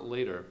Altamont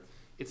later,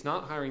 it's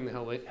not hiring the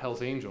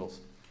Hells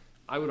Angels.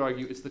 I would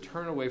argue it's the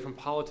turn away from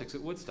politics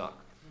at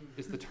Woodstock.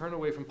 It's the turn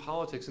away from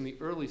politics in the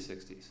early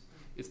 60s.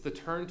 It's the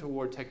turn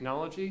toward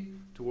technology,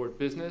 toward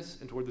business,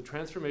 and toward the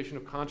transformation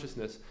of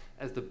consciousness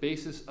as the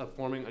basis of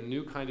forming a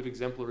new kind of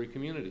exemplary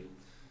community.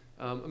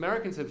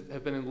 Americans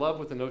have been in love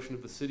with the notion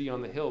of the city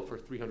on the hill for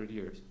 300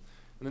 years.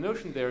 And the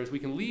notion there is we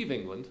can leave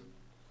England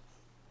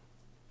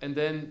and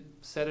then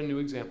set a new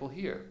example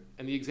here.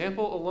 And the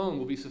example alone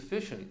will be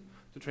sufficient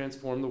to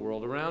transform the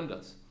world around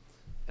us.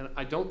 And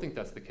I don't think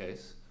that's the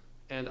case.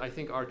 And I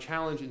think our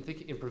challenge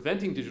in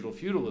preventing digital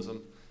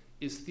feudalism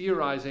is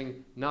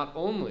theorizing not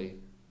only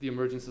the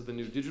emergence of the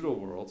new digital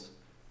worlds,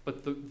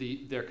 but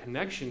their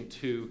connection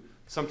to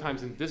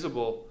sometimes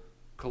invisible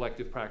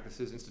collective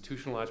practices,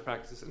 institutionalized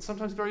practices, and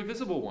sometimes very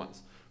visible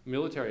ones,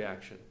 military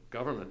action,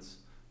 governments,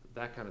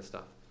 that kind of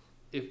stuff.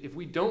 If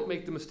we don't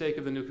make the mistake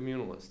of the new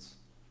communalists,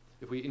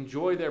 if we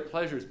enjoy their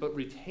pleasures but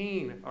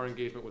retain our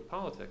engagement with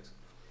politics,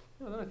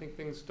 then I think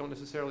things don't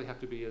necessarily have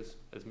to be as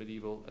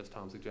medieval as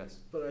Tom suggests.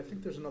 But I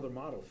think there's another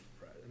model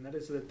for it, and that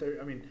is that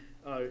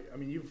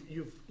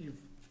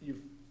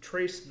you've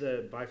traced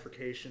the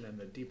bifurcation and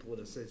the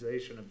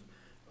depoliticization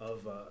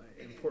of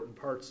important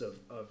parts of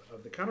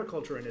the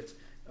counterculture and its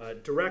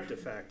direct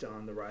effect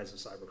on the rise of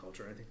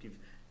cyberculture. And I think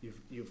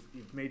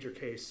you've made your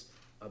case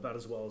about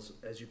as well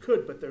as you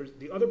could, but there's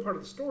the other part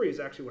of the story is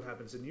actually what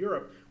happens in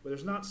Europe, where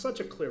there's not such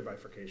a clear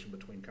bifurcation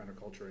between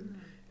counterculture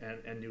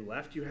and New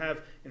Left. You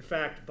have, in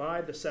fact, by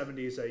the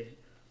 70s, a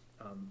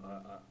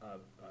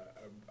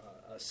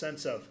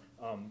sense of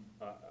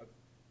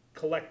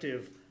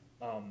collective,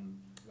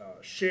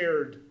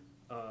 shared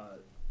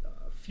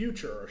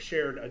future or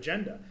shared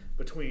agenda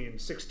between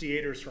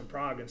 68ers from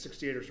Prague and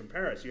 68ers from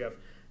Paris. You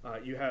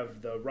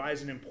have the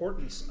rise in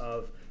importance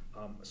of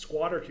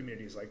squatter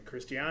communities like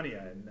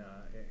Christiania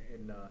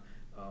in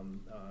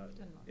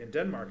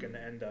Denmark,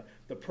 and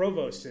the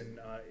provosts in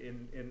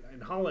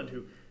Holland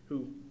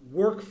who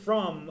work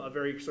from a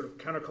very sort of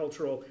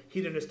countercultural,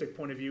 hedonistic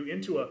point of view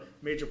into a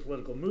major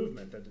political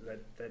movement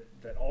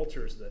that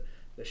alters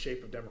the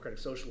shape of democratic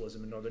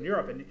socialism in Northern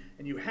Europe,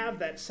 and you have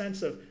that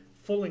sense of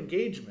full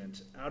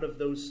engagement out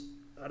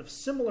of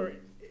similar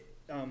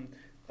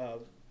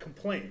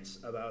complaints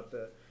about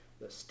the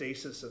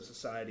stasis of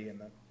society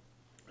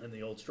and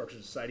the old structures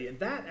of society, and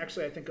that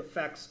actually I think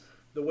affects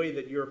the way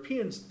that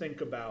Europeans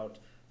think about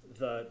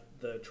the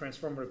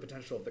transformative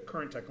potential of the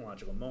current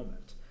technological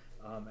moment.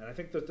 And I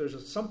think that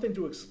there's something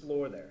to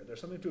explore there.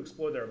 There's something to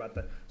explore there about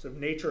the sort of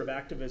nature of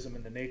activism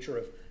and the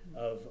nature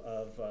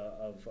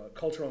of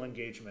cultural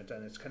engagement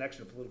and its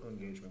connection to political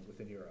engagement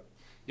within Europe.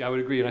 Yeah, I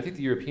would agree, and I think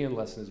the European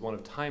lesson is one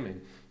of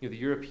timing. The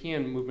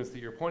European movements that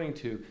you're pointing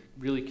to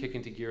really kick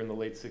into gear in the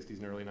late 60s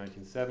and early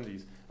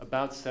 1970s,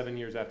 about 7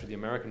 years after the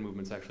American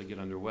movements actually get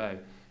underway.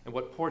 And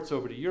what ports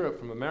over to Europe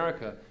from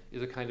America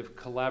is a kind of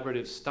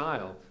collaborative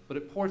style, but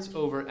it ports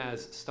over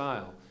as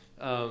style.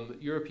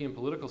 European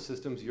political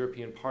systems,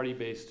 European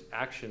party-based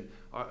action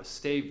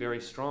stay very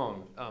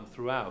strong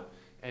throughout.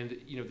 And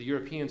the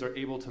Europeans are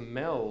able to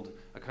meld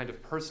a kind of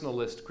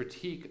personalist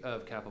critique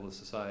of capitalist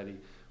society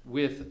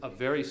with a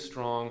very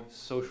strong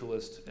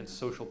socialist and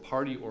social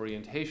party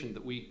orientation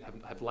that we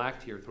have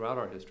lacked here throughout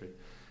our history.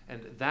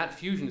 And that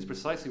fusion is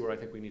precisely where I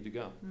think we need to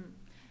go.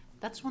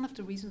 That's one of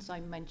the reasons I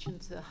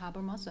mentioned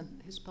Habermas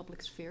and his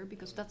public sphere,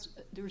 because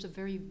there's a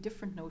very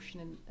different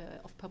notion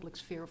of public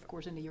sphere, of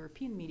course, in the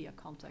European media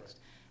context.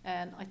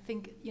 And I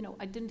think,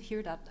 I didn't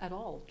hear that at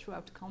all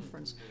throughout the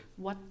conference,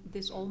 what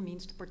this all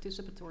means to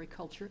participatory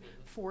culture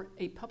for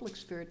a public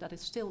sphere that is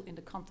still in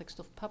the context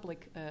of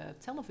public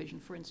television,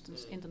 for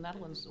instance, in the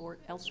Netherlands or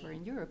elsewhere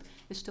in Europe,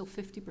 is still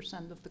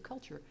 50% of the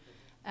culture.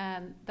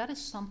 And that is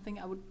something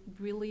I would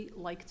really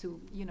like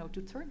to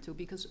turn to,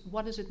 because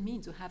what does it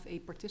mean to have a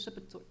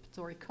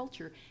participatory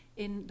culture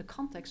in the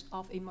context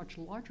of a much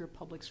larger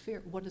public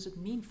sphere? What does it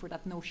mean for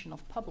that notion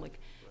of public?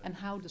 And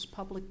how does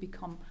public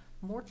become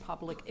more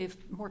public if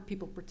more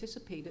people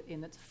participated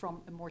in it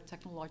from a more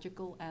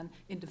technological and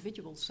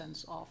individual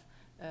sense of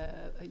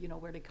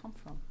where they come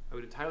from? I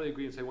would entirely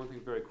agree and say one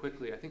thing very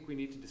quickly. I think we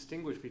need to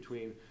distinguish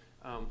between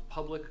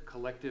public,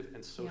 collective,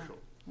 and social.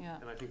 Yeah.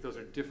 And I think those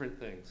are different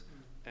things.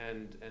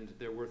 And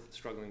they're worth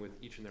struggling with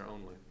each in their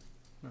own way.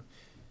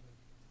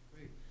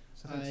 Great.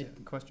 So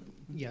question?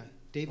 Yeah,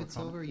 David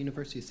Silver,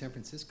 University of San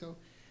Francisco.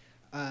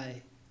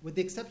 With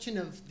the exception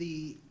of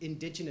the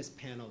indigenous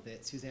panel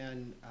that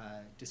Suzanne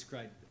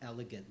described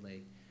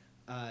elegantly,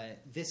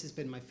 this has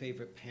been my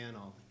favorite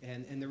panel.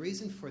 And the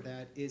reason for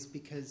that is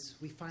because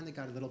we finally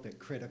got a little bit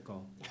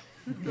critical.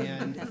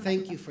 And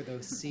thank you for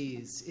those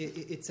C's.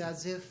 It's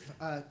as if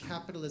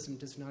capitalism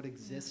does not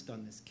exist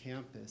on this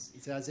campus.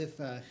 It's as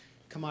if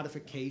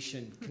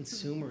commodification,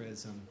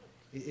 consumerism.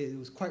 It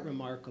was quite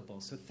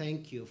remarkable. So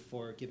thank you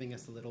for giving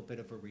us a little bit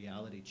of a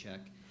reality check.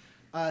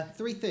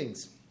 3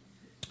 things.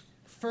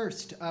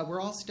 First,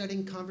 we're all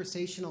studying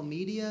conversational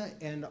media,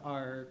 and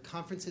our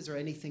conferences are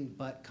anything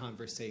but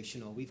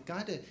conversational. We've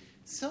got to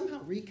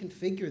somehow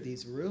reconfigure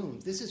these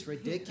rooms. This is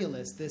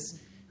ridiculous.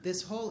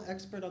 This whole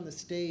expert on the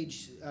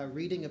stage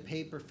reading a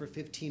paper for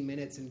 15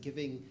 minutes and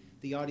giving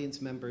the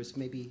audience members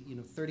maybe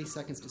 30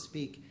 seconds to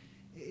speak.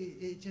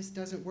 It just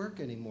doesn't work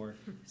anymore.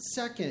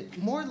 Second,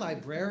 more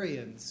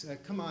librarians.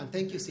 Come on,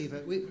 thank you,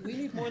 Siva. We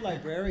need more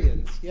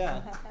librarians.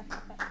 Yeah.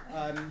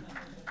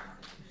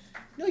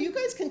 No, you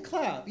guys can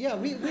clap. Yeah,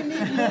 we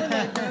need more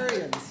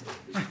librarians.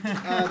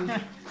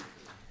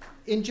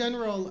 In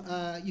general,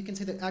 you can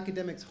say that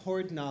academics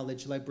hoard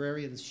knowledge,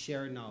 librarians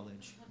share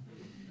knowledge.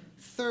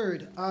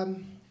 Third,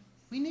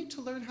 we need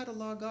to learn how to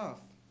log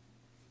off.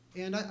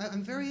 And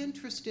I'm very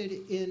interested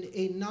in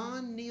a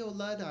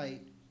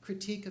non-neo-Luddite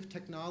critique of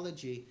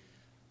technology.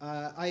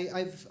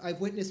 I've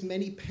witnessed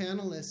many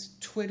panelists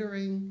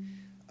twittering,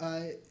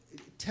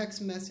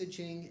 text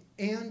messaging,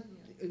 and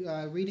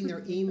reading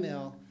their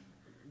email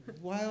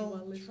while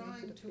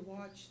trying to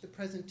watch the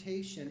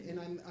presentation.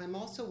 And I'm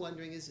also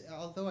wondering,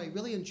 although I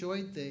really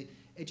enjoyed the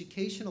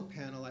educational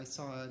panel I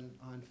saw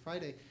on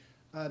Friday,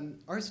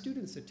 our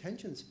students'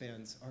 attention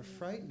spans are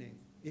frightening.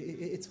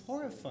 It's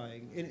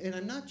horrifying, and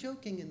I'm not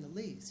joking in the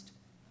least.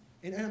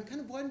 And I'm kind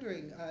of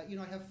wondering,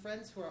 I have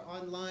friends who are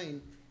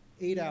online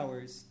 8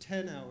 hours,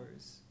 10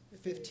 hours,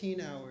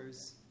 15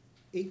 hours,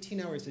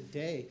 18 hours a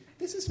day.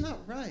 This is not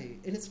right,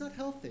 and it's not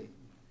healthy.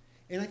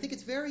 And I think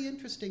it's very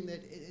interesting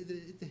that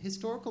the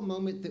historical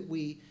moment that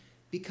we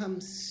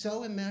become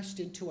so enmeshed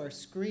into our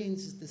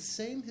screens is the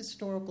same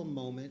historical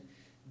moment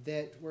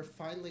that we're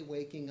finally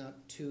waking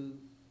up to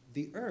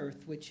the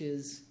earth, which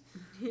is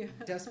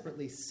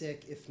desperately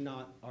sick, if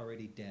not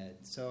already dead.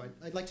 So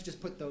I'd like to just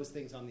put those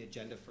things on the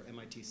agenda for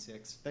MIT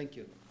 6. Thank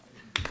you.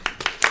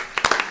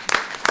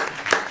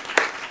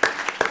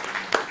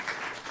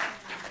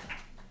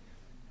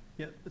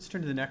 Yeah, let's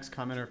turn to the next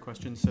comment or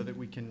question so that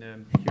we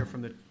can hear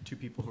from the two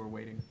people who are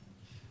waiting.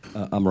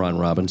 I'm Ron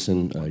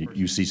Robinson,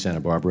 UC Santa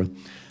Barbara.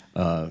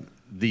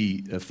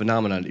 The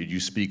phenomenon that you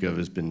speak of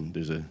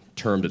there's a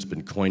term that's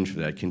been coined for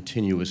that,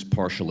 continuous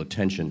partial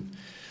attention.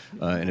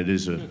 And it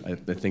is I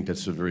think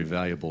that's a very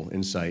valuable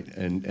insight.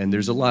 And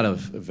there's a lot of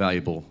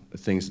valuable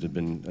things that have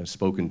been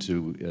spoken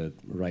to,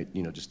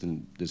 just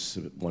in this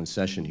one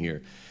session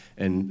here.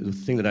 And the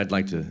thing that I'd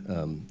like to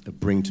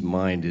bring to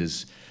mind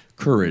is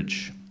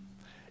courage.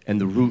 And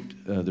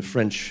the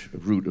French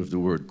root of the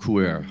word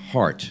couer,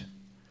 heart,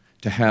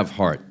 to have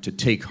heart, to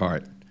take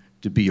heart,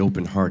 to be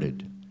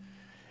open-hearted,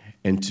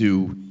 and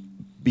to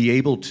be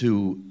able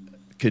to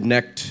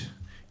connect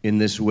in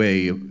this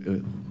way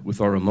with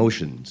our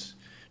emotions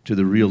to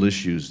the real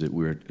issues that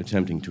we're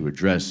attempting to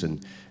address,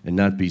 and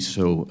not be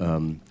so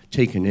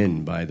taken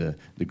in by the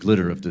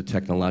glitter of the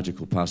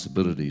technological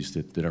possibilities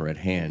that are at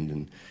hand,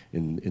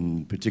 and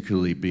in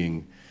particularly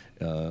being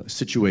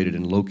situated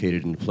and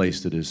located in a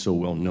place that is so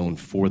well known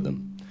for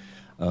them.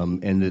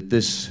 And that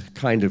this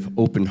kind of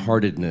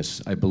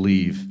open-heartedness, I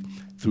believe,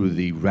 through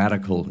the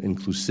radical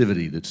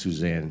inclusivity that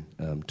Suzanne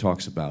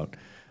talks about,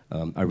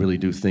 I really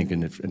do think,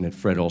 and that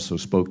Fred also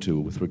spoke to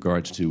with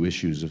regards to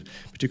issues of,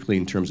 particularly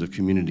in terms of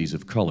communities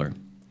of color,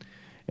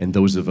 and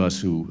those of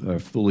us who are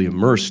fully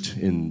immersed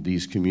in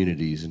these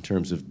communities in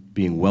terms of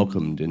being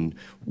welcomed in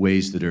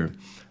ways that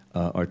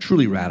are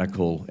truly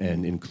radical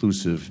and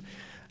inclusive,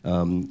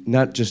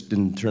 not just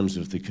in terms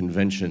of the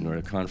convention or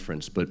a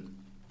conference, but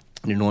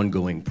in an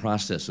ongoing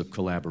process of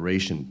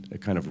collaboration, a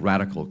kind of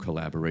radical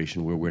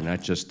collaboration where we're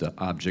not just the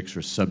objects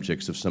or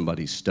subjects of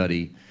somebody's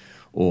study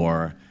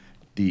or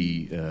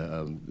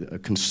a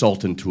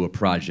consultant to a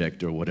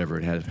project or whatever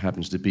it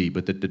happens to be,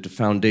 but that the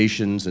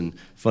foundations and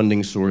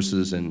funding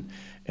sources and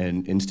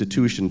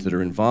institutions that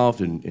are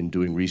involved in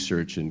doing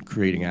research and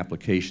creating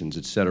applications,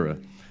 et cetera,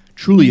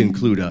 truly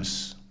include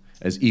us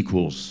as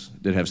equals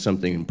that have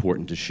something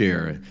important to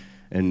share,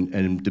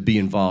 and to be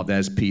involved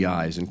as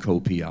PIs and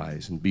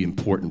co-PIs and be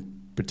important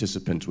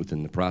participants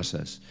within the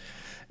process.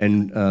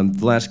 And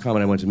the last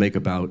comment I want to make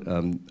about,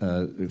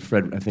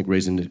 Fred, I think,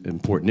 raised an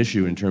important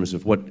issue in terms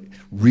of what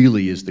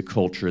really is the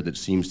culture that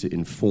seems to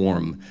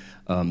inform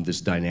this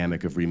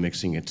dynamic of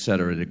remixing, et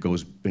cetera, that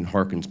goes and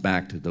harkens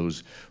back to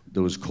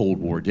those Cold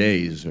War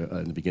days,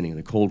 in the beginning of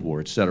the Cold War,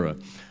 et cetera,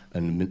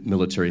 and the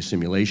military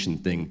simulation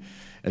thing,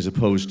 as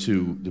opposed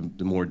to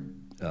the more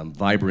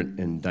vibrant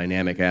and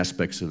dynamic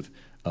aspects of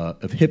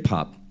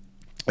hip-hop.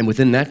 And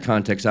within that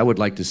context, I would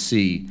like to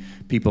see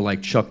people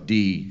like Chuck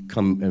D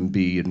come and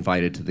be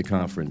invited to the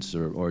conference,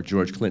 or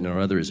George Clinton or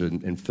others,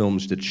 in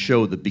films that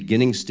show the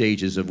beginning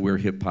stages of where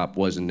hip-hop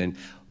was, and then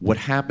what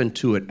happened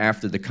to it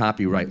after the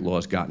copyright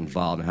laws got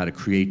involved, and how the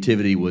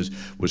creativity was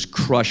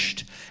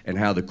crushed, and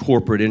how the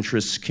corporate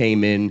interests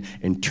came in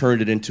and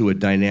turned it into a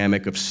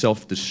dynamic of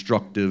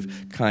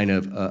self-destructive kind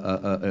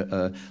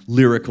of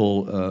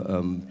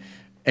lyrical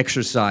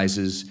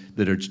exercises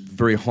that are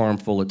very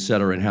harmful, et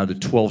cetera, and how the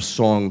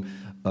 12-song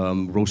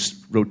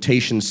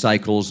rotation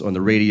cycles on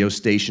the radio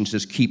stations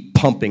just keep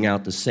pumping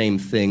out the same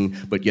thing,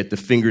 but yet the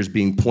fingers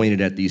being pointed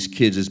at these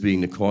kids as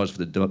being the cause for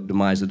the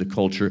demise of the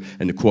culture,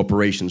 and the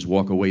corporations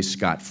walk away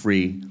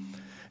scot-free.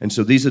 And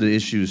so these are the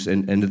issues,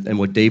 and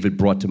what David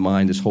brought to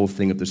mind, this whole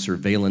thing of the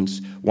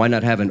surveillance. Why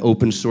not have an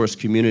open source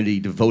community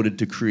devoted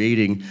to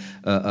creating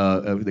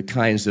the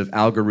kinds of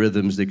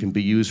algorithms that can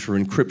be used for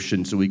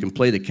encryption, so we can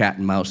play the cat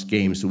and mouse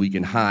game, so we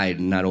can hide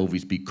and not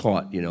always be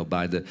caught,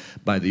 by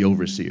the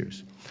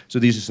overseers. So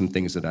these are some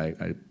things that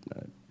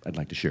I'd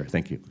like to share.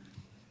 Thank you.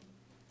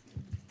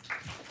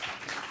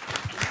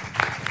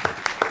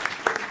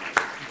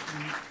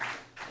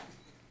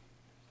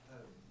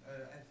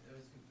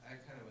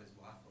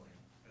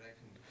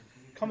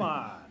 Come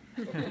on.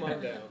 Come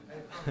on down.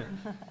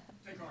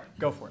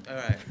 Go for it. All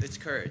right, it's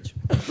courage.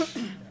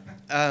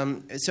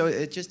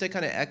 So just to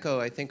kind of echo,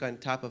 I think, on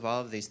top of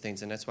all of these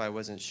things, and that's why I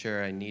wasn't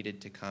sure I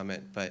needed to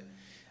comment, but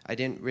I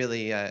didn't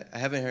really, I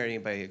haven't heard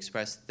anybody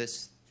express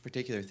this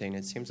particular thing.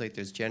 It seems like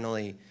there's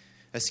generally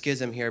a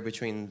schism here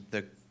between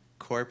the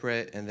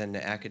corporate and then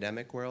the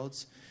academic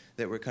worlds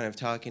that we're kind of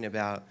talking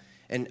about.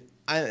 And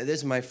this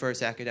is my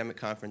first academic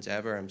conference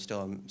ever. I'm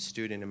still a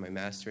student in my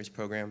master's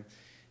program.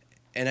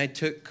 And I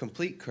took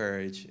complete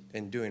courage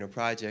in doing a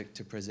project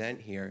to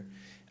present here.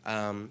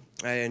 I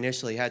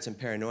initially had some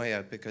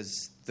paranoia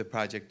because the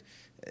project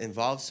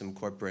involves some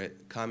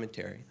corporate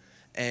commentary.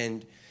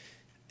 And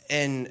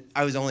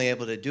I was only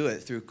able to do it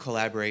through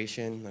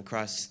collaboration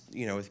across,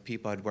 with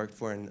people I'd worked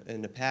for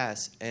in the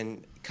past.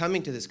 And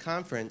coming to this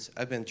conference,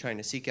 I've been trying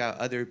to seek out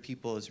other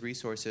people's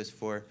resources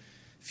for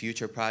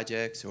future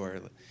projects,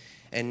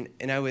 and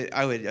I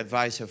would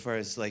advise, so far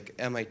as like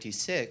MIT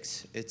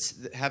 6,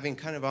 it's having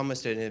kind of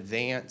almost an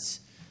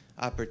advance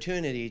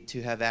opportunity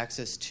to have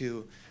access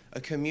to a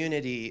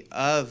community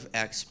of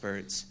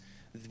experts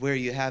where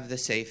you have the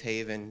safe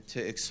haven to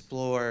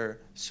explore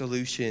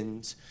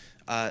solutions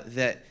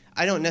that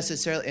I don't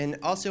necessarily, and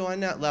also on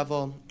that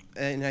level,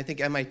 and I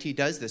think MIT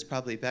does this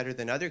probably better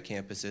than other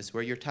campuses,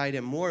 where you're tied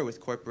in more with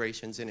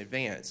corporations in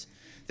advance.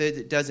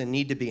 that doesn't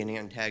need to be an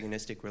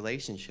antagonistic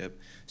relationship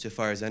so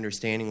far as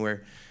understanding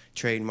where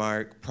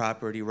trademark,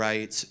 property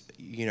rights,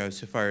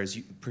 so far as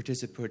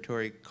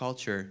participatory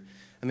culture.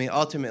 I mean,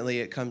 ultimately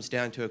it comes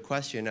down to a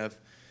question of,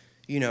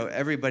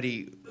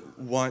 everybody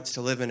wants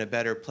to live in a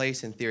better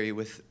place in theory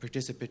with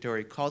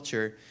participatory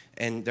culture,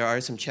 and there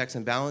are some checks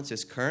and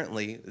balances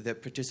currently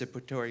that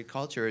participatory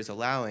culture is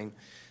allowing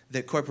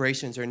that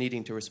corporations are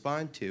needing to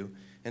respond to.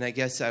 And I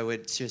guess I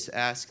would just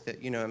ask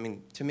that,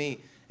 to me,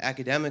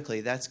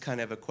 academically, that's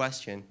kind of a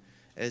question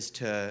as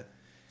to,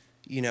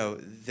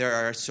 there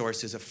are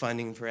sources of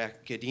funding for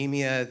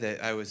academia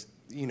that I was,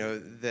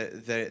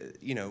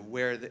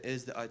 where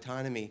is the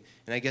autonomy?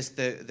 And I guess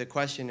the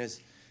question is,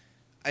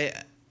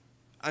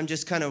 I'm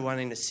just kind of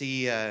wanting to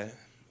see,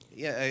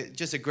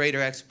 just a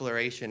greater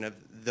exploration of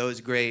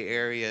those gray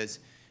areas,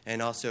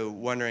 and also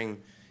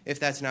wondering if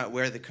that's not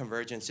where the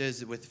convergence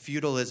is. With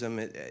feudalism,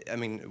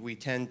 we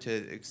tend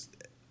to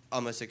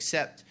almost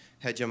accept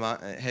I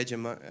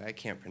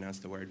can't pronounce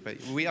the word, but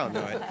we all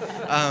know it.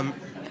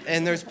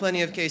 And there's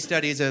plenty of case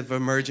studies of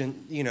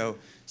emergent,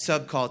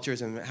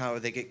 subcultures and how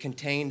they get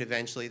contained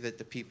eventually, that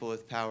the people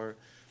with power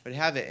would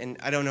have it. And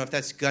I don't know if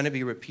that's going to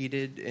be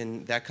repeated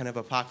in that kind of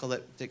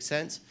apocalyptic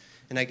sense.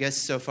 And I guess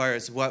so far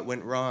as what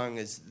went wrong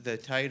is the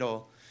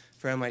title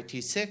for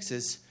MIT 6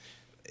 is,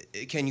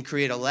 can you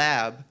create a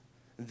lab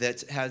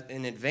that has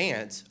in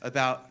advance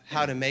about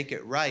how to make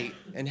it right,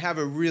 and have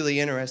a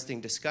really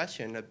interesting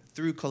discussion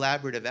through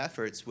collaborative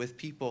efforts with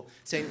people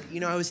saying,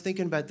 I was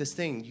thinking about this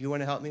thing. You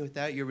want to help me with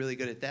that? You're really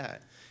good at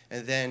that.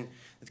 And then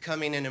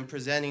coming in and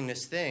presenting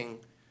this thing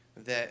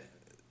that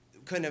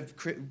couldn't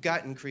have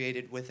gotten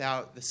created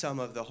without the sum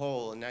of the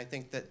whole. And I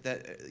think that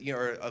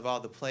of all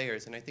the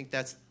players. And I think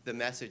that's the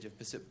message of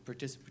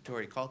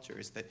participatory culture,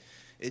 is that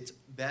it's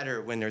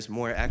better when there's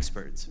more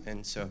experts.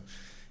 And so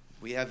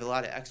we have a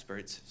lot of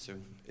experts, so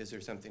is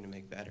there something to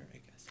make better, I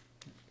guess?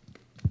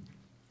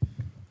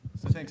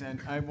 So thanks,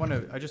 and I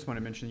just want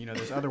to mention,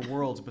 there's other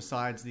worlds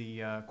besides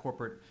the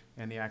corporate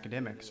and the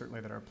academic,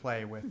 certainly, that are at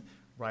play with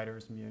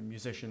writers,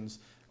 musicians,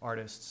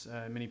 artists,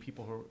 many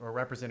people who are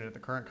represented at the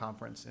current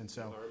conference, and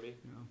so,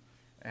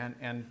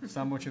 and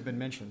some which have been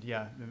mentioned,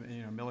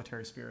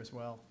 military sphere as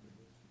well.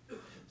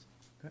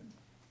 Good.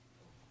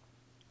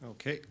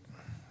 Okay,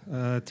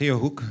 Theo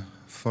Hook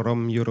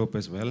from Europe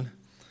as well.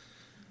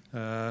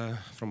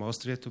 From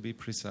Austria, to be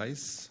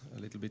precise, a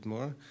little bit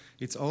more.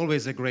 It's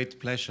always a great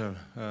pleasure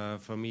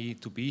for me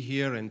to be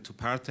here and to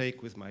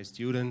partake with my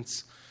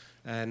students.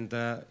 And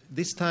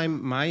this time,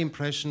 my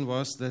impression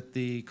was that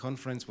the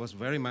conference was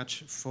very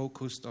much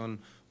focused on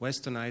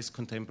westernized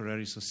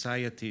contemporary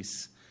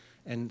societies,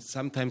 and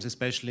sometimes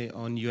especially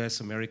on US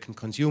American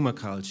consumer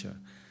culture.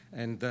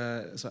 And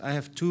so I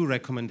have two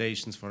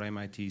recommendations for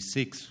MIT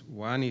 6.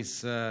 One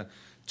is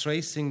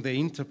tracing the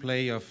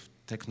interplay of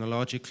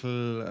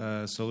technological,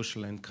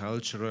 social, and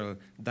cultural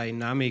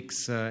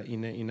dynamics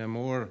in a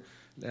more,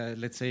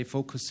 let's say,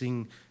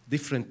 focusing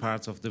different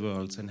parts of the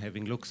world and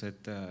having looks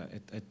at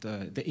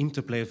the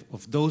interplay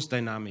of those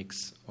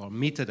dynamics or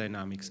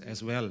meta-dynamics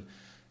as well,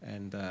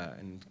 and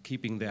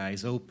keeping the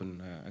eyes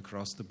open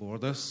across the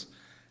borders.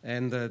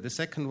 And the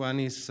second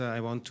one is I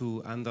want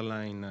to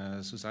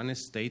underline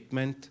Susanne's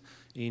statement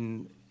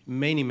in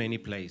many, many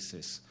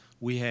places.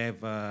 We have,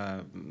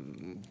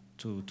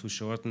 to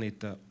shorten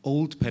it,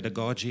 old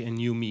pedagogy and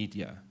new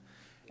media.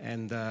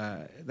 And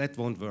that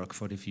won't work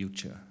for the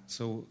future.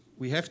 So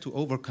we have to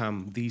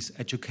overcome these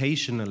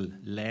educational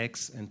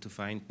lags and to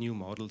find new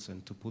models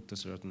and to put a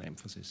certain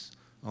emphasis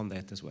on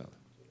that as well.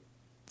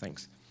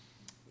 Thanks.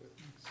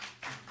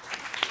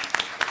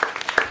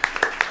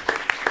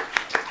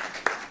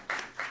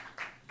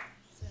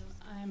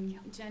 I'm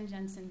Jen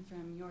Jensen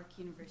from York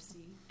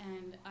University,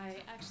 and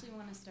I actually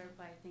want to start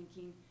by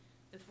thanking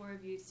the four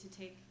of you to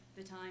take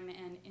the time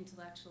and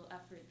intellectual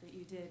effort that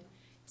you did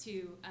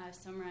to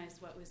summarize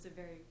what was a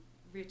very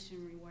rich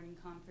and rewarding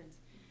conference.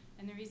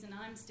 And the reason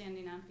I'm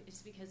standing up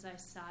is because I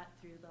sat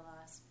through the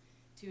last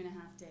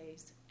 2.5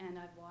 days, and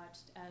I've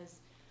watched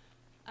as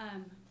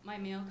my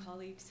male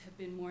colleagues have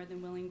been more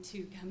than willing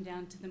to come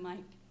down to the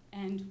mic.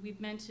 And we've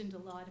mentioned a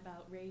lot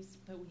about race,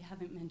 but we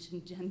haven't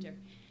mentioned gender.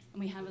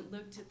 And we haven't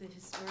looked at the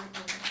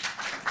historical.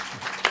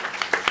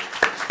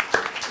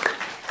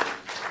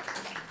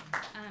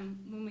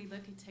 When we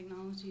look at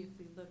technology, if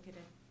we look at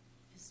a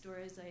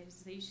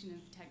historicization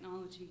of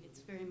technology, it's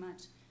very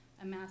much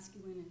a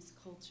masculinist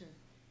culture.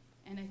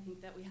 And I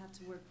think that we have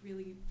to work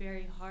really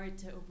very hard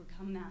to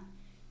overcome that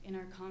in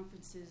our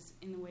conferences,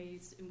 in the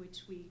ways in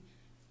which we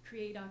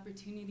create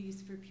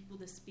opportunities for people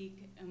to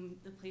speak,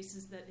 the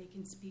places that they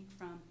can speak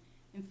from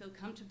and feel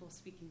comfortable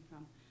speaking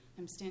from.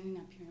 I'm standing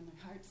up here and my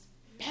heart's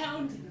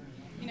pounding,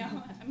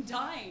 I'm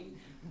dying.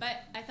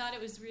 But I thought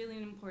it was really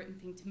an important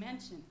thing to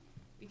mention,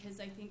 because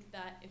I think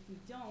that if we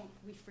don't,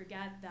 we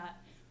forget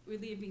that we're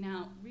leaving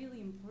out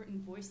really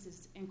important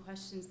voices and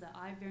questions that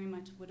I very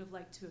much would have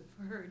liked to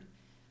have heard.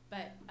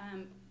 But,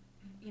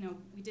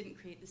 we didn't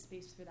create the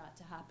space for that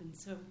to happen.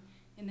 So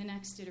in the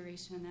next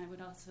iteration, I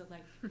would also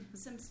like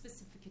some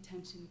specific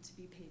attention to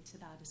be paid to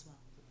that as well.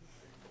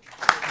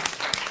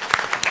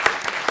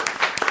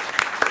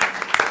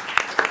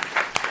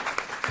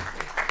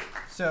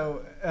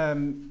 So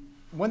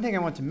one thing I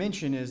want to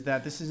mention is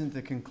that this isn't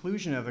the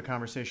conclusion of the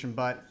conversation,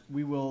 but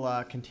we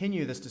will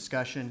continue this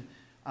discussion.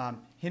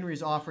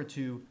 Henry's offered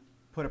to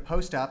put a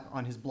post up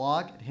on his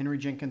blog at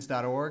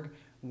henryjenkins.org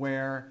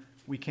where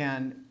we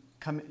can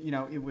come,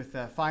 with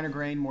finer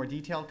grain, more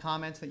detailed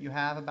comments that you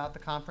have about the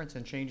conference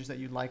and changes that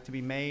you'd like to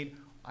be made,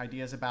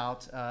 ideas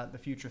about the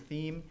future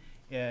theme.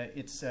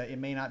 It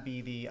may not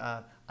be the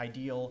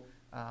ideal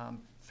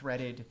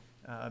threaded,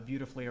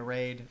 beautifully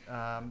arrayed,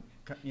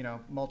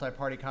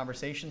 multi-party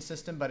conversation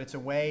system, but it's a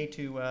way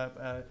to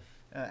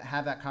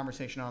have that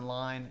conversation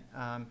online.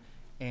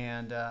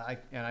 And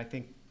I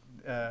think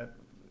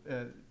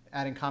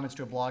adding comments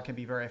to a blog can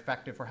be very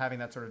effective for having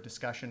that sort of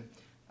discussion.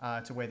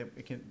 It's a way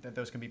that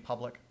those can be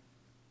public.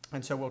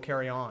 And so we'll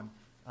carry on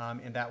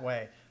in that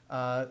way.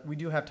 We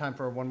do have time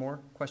for one more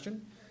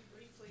question.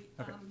 Very briefly,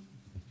 Okay.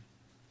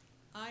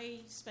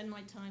 I spend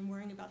my time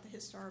worrying about the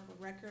historical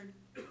record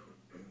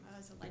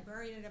as a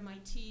librarian at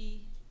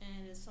MIT,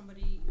 and as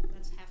somebody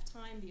that's half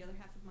time, the other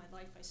half of my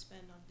life I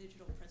spend on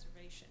digital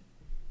preservation.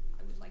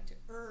 I would like to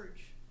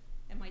urge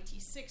MIT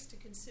 6 to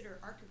consider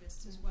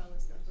archivists as well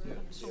as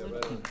librarians in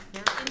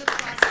the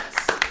process,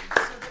 so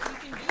that we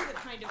can do the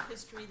kind of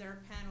history that our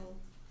panel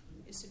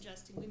is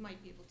suggesting we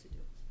might be able to do.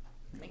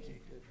 Thank you.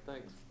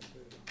 Thanks.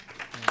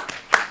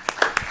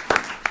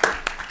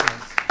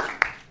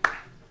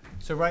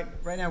 So right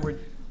now we're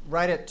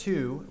right at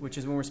 2, which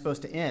is when we're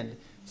supposed to end.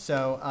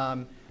 So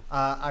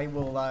I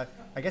will, I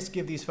guess,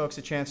 give these folks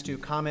a chance to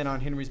comment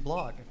on Henry's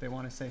blog if they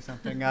want to say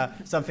something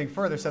something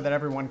further, so that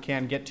everyone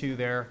can get to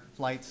their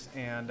flights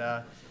and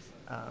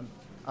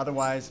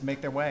otherwise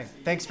make their way.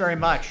 Thanks very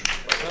much.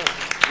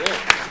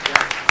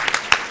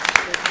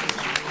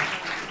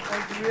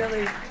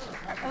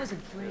 That was a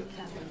great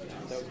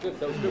comment. That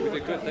was good. We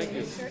did good. Thank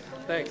you.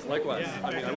 Thanks. Likewise.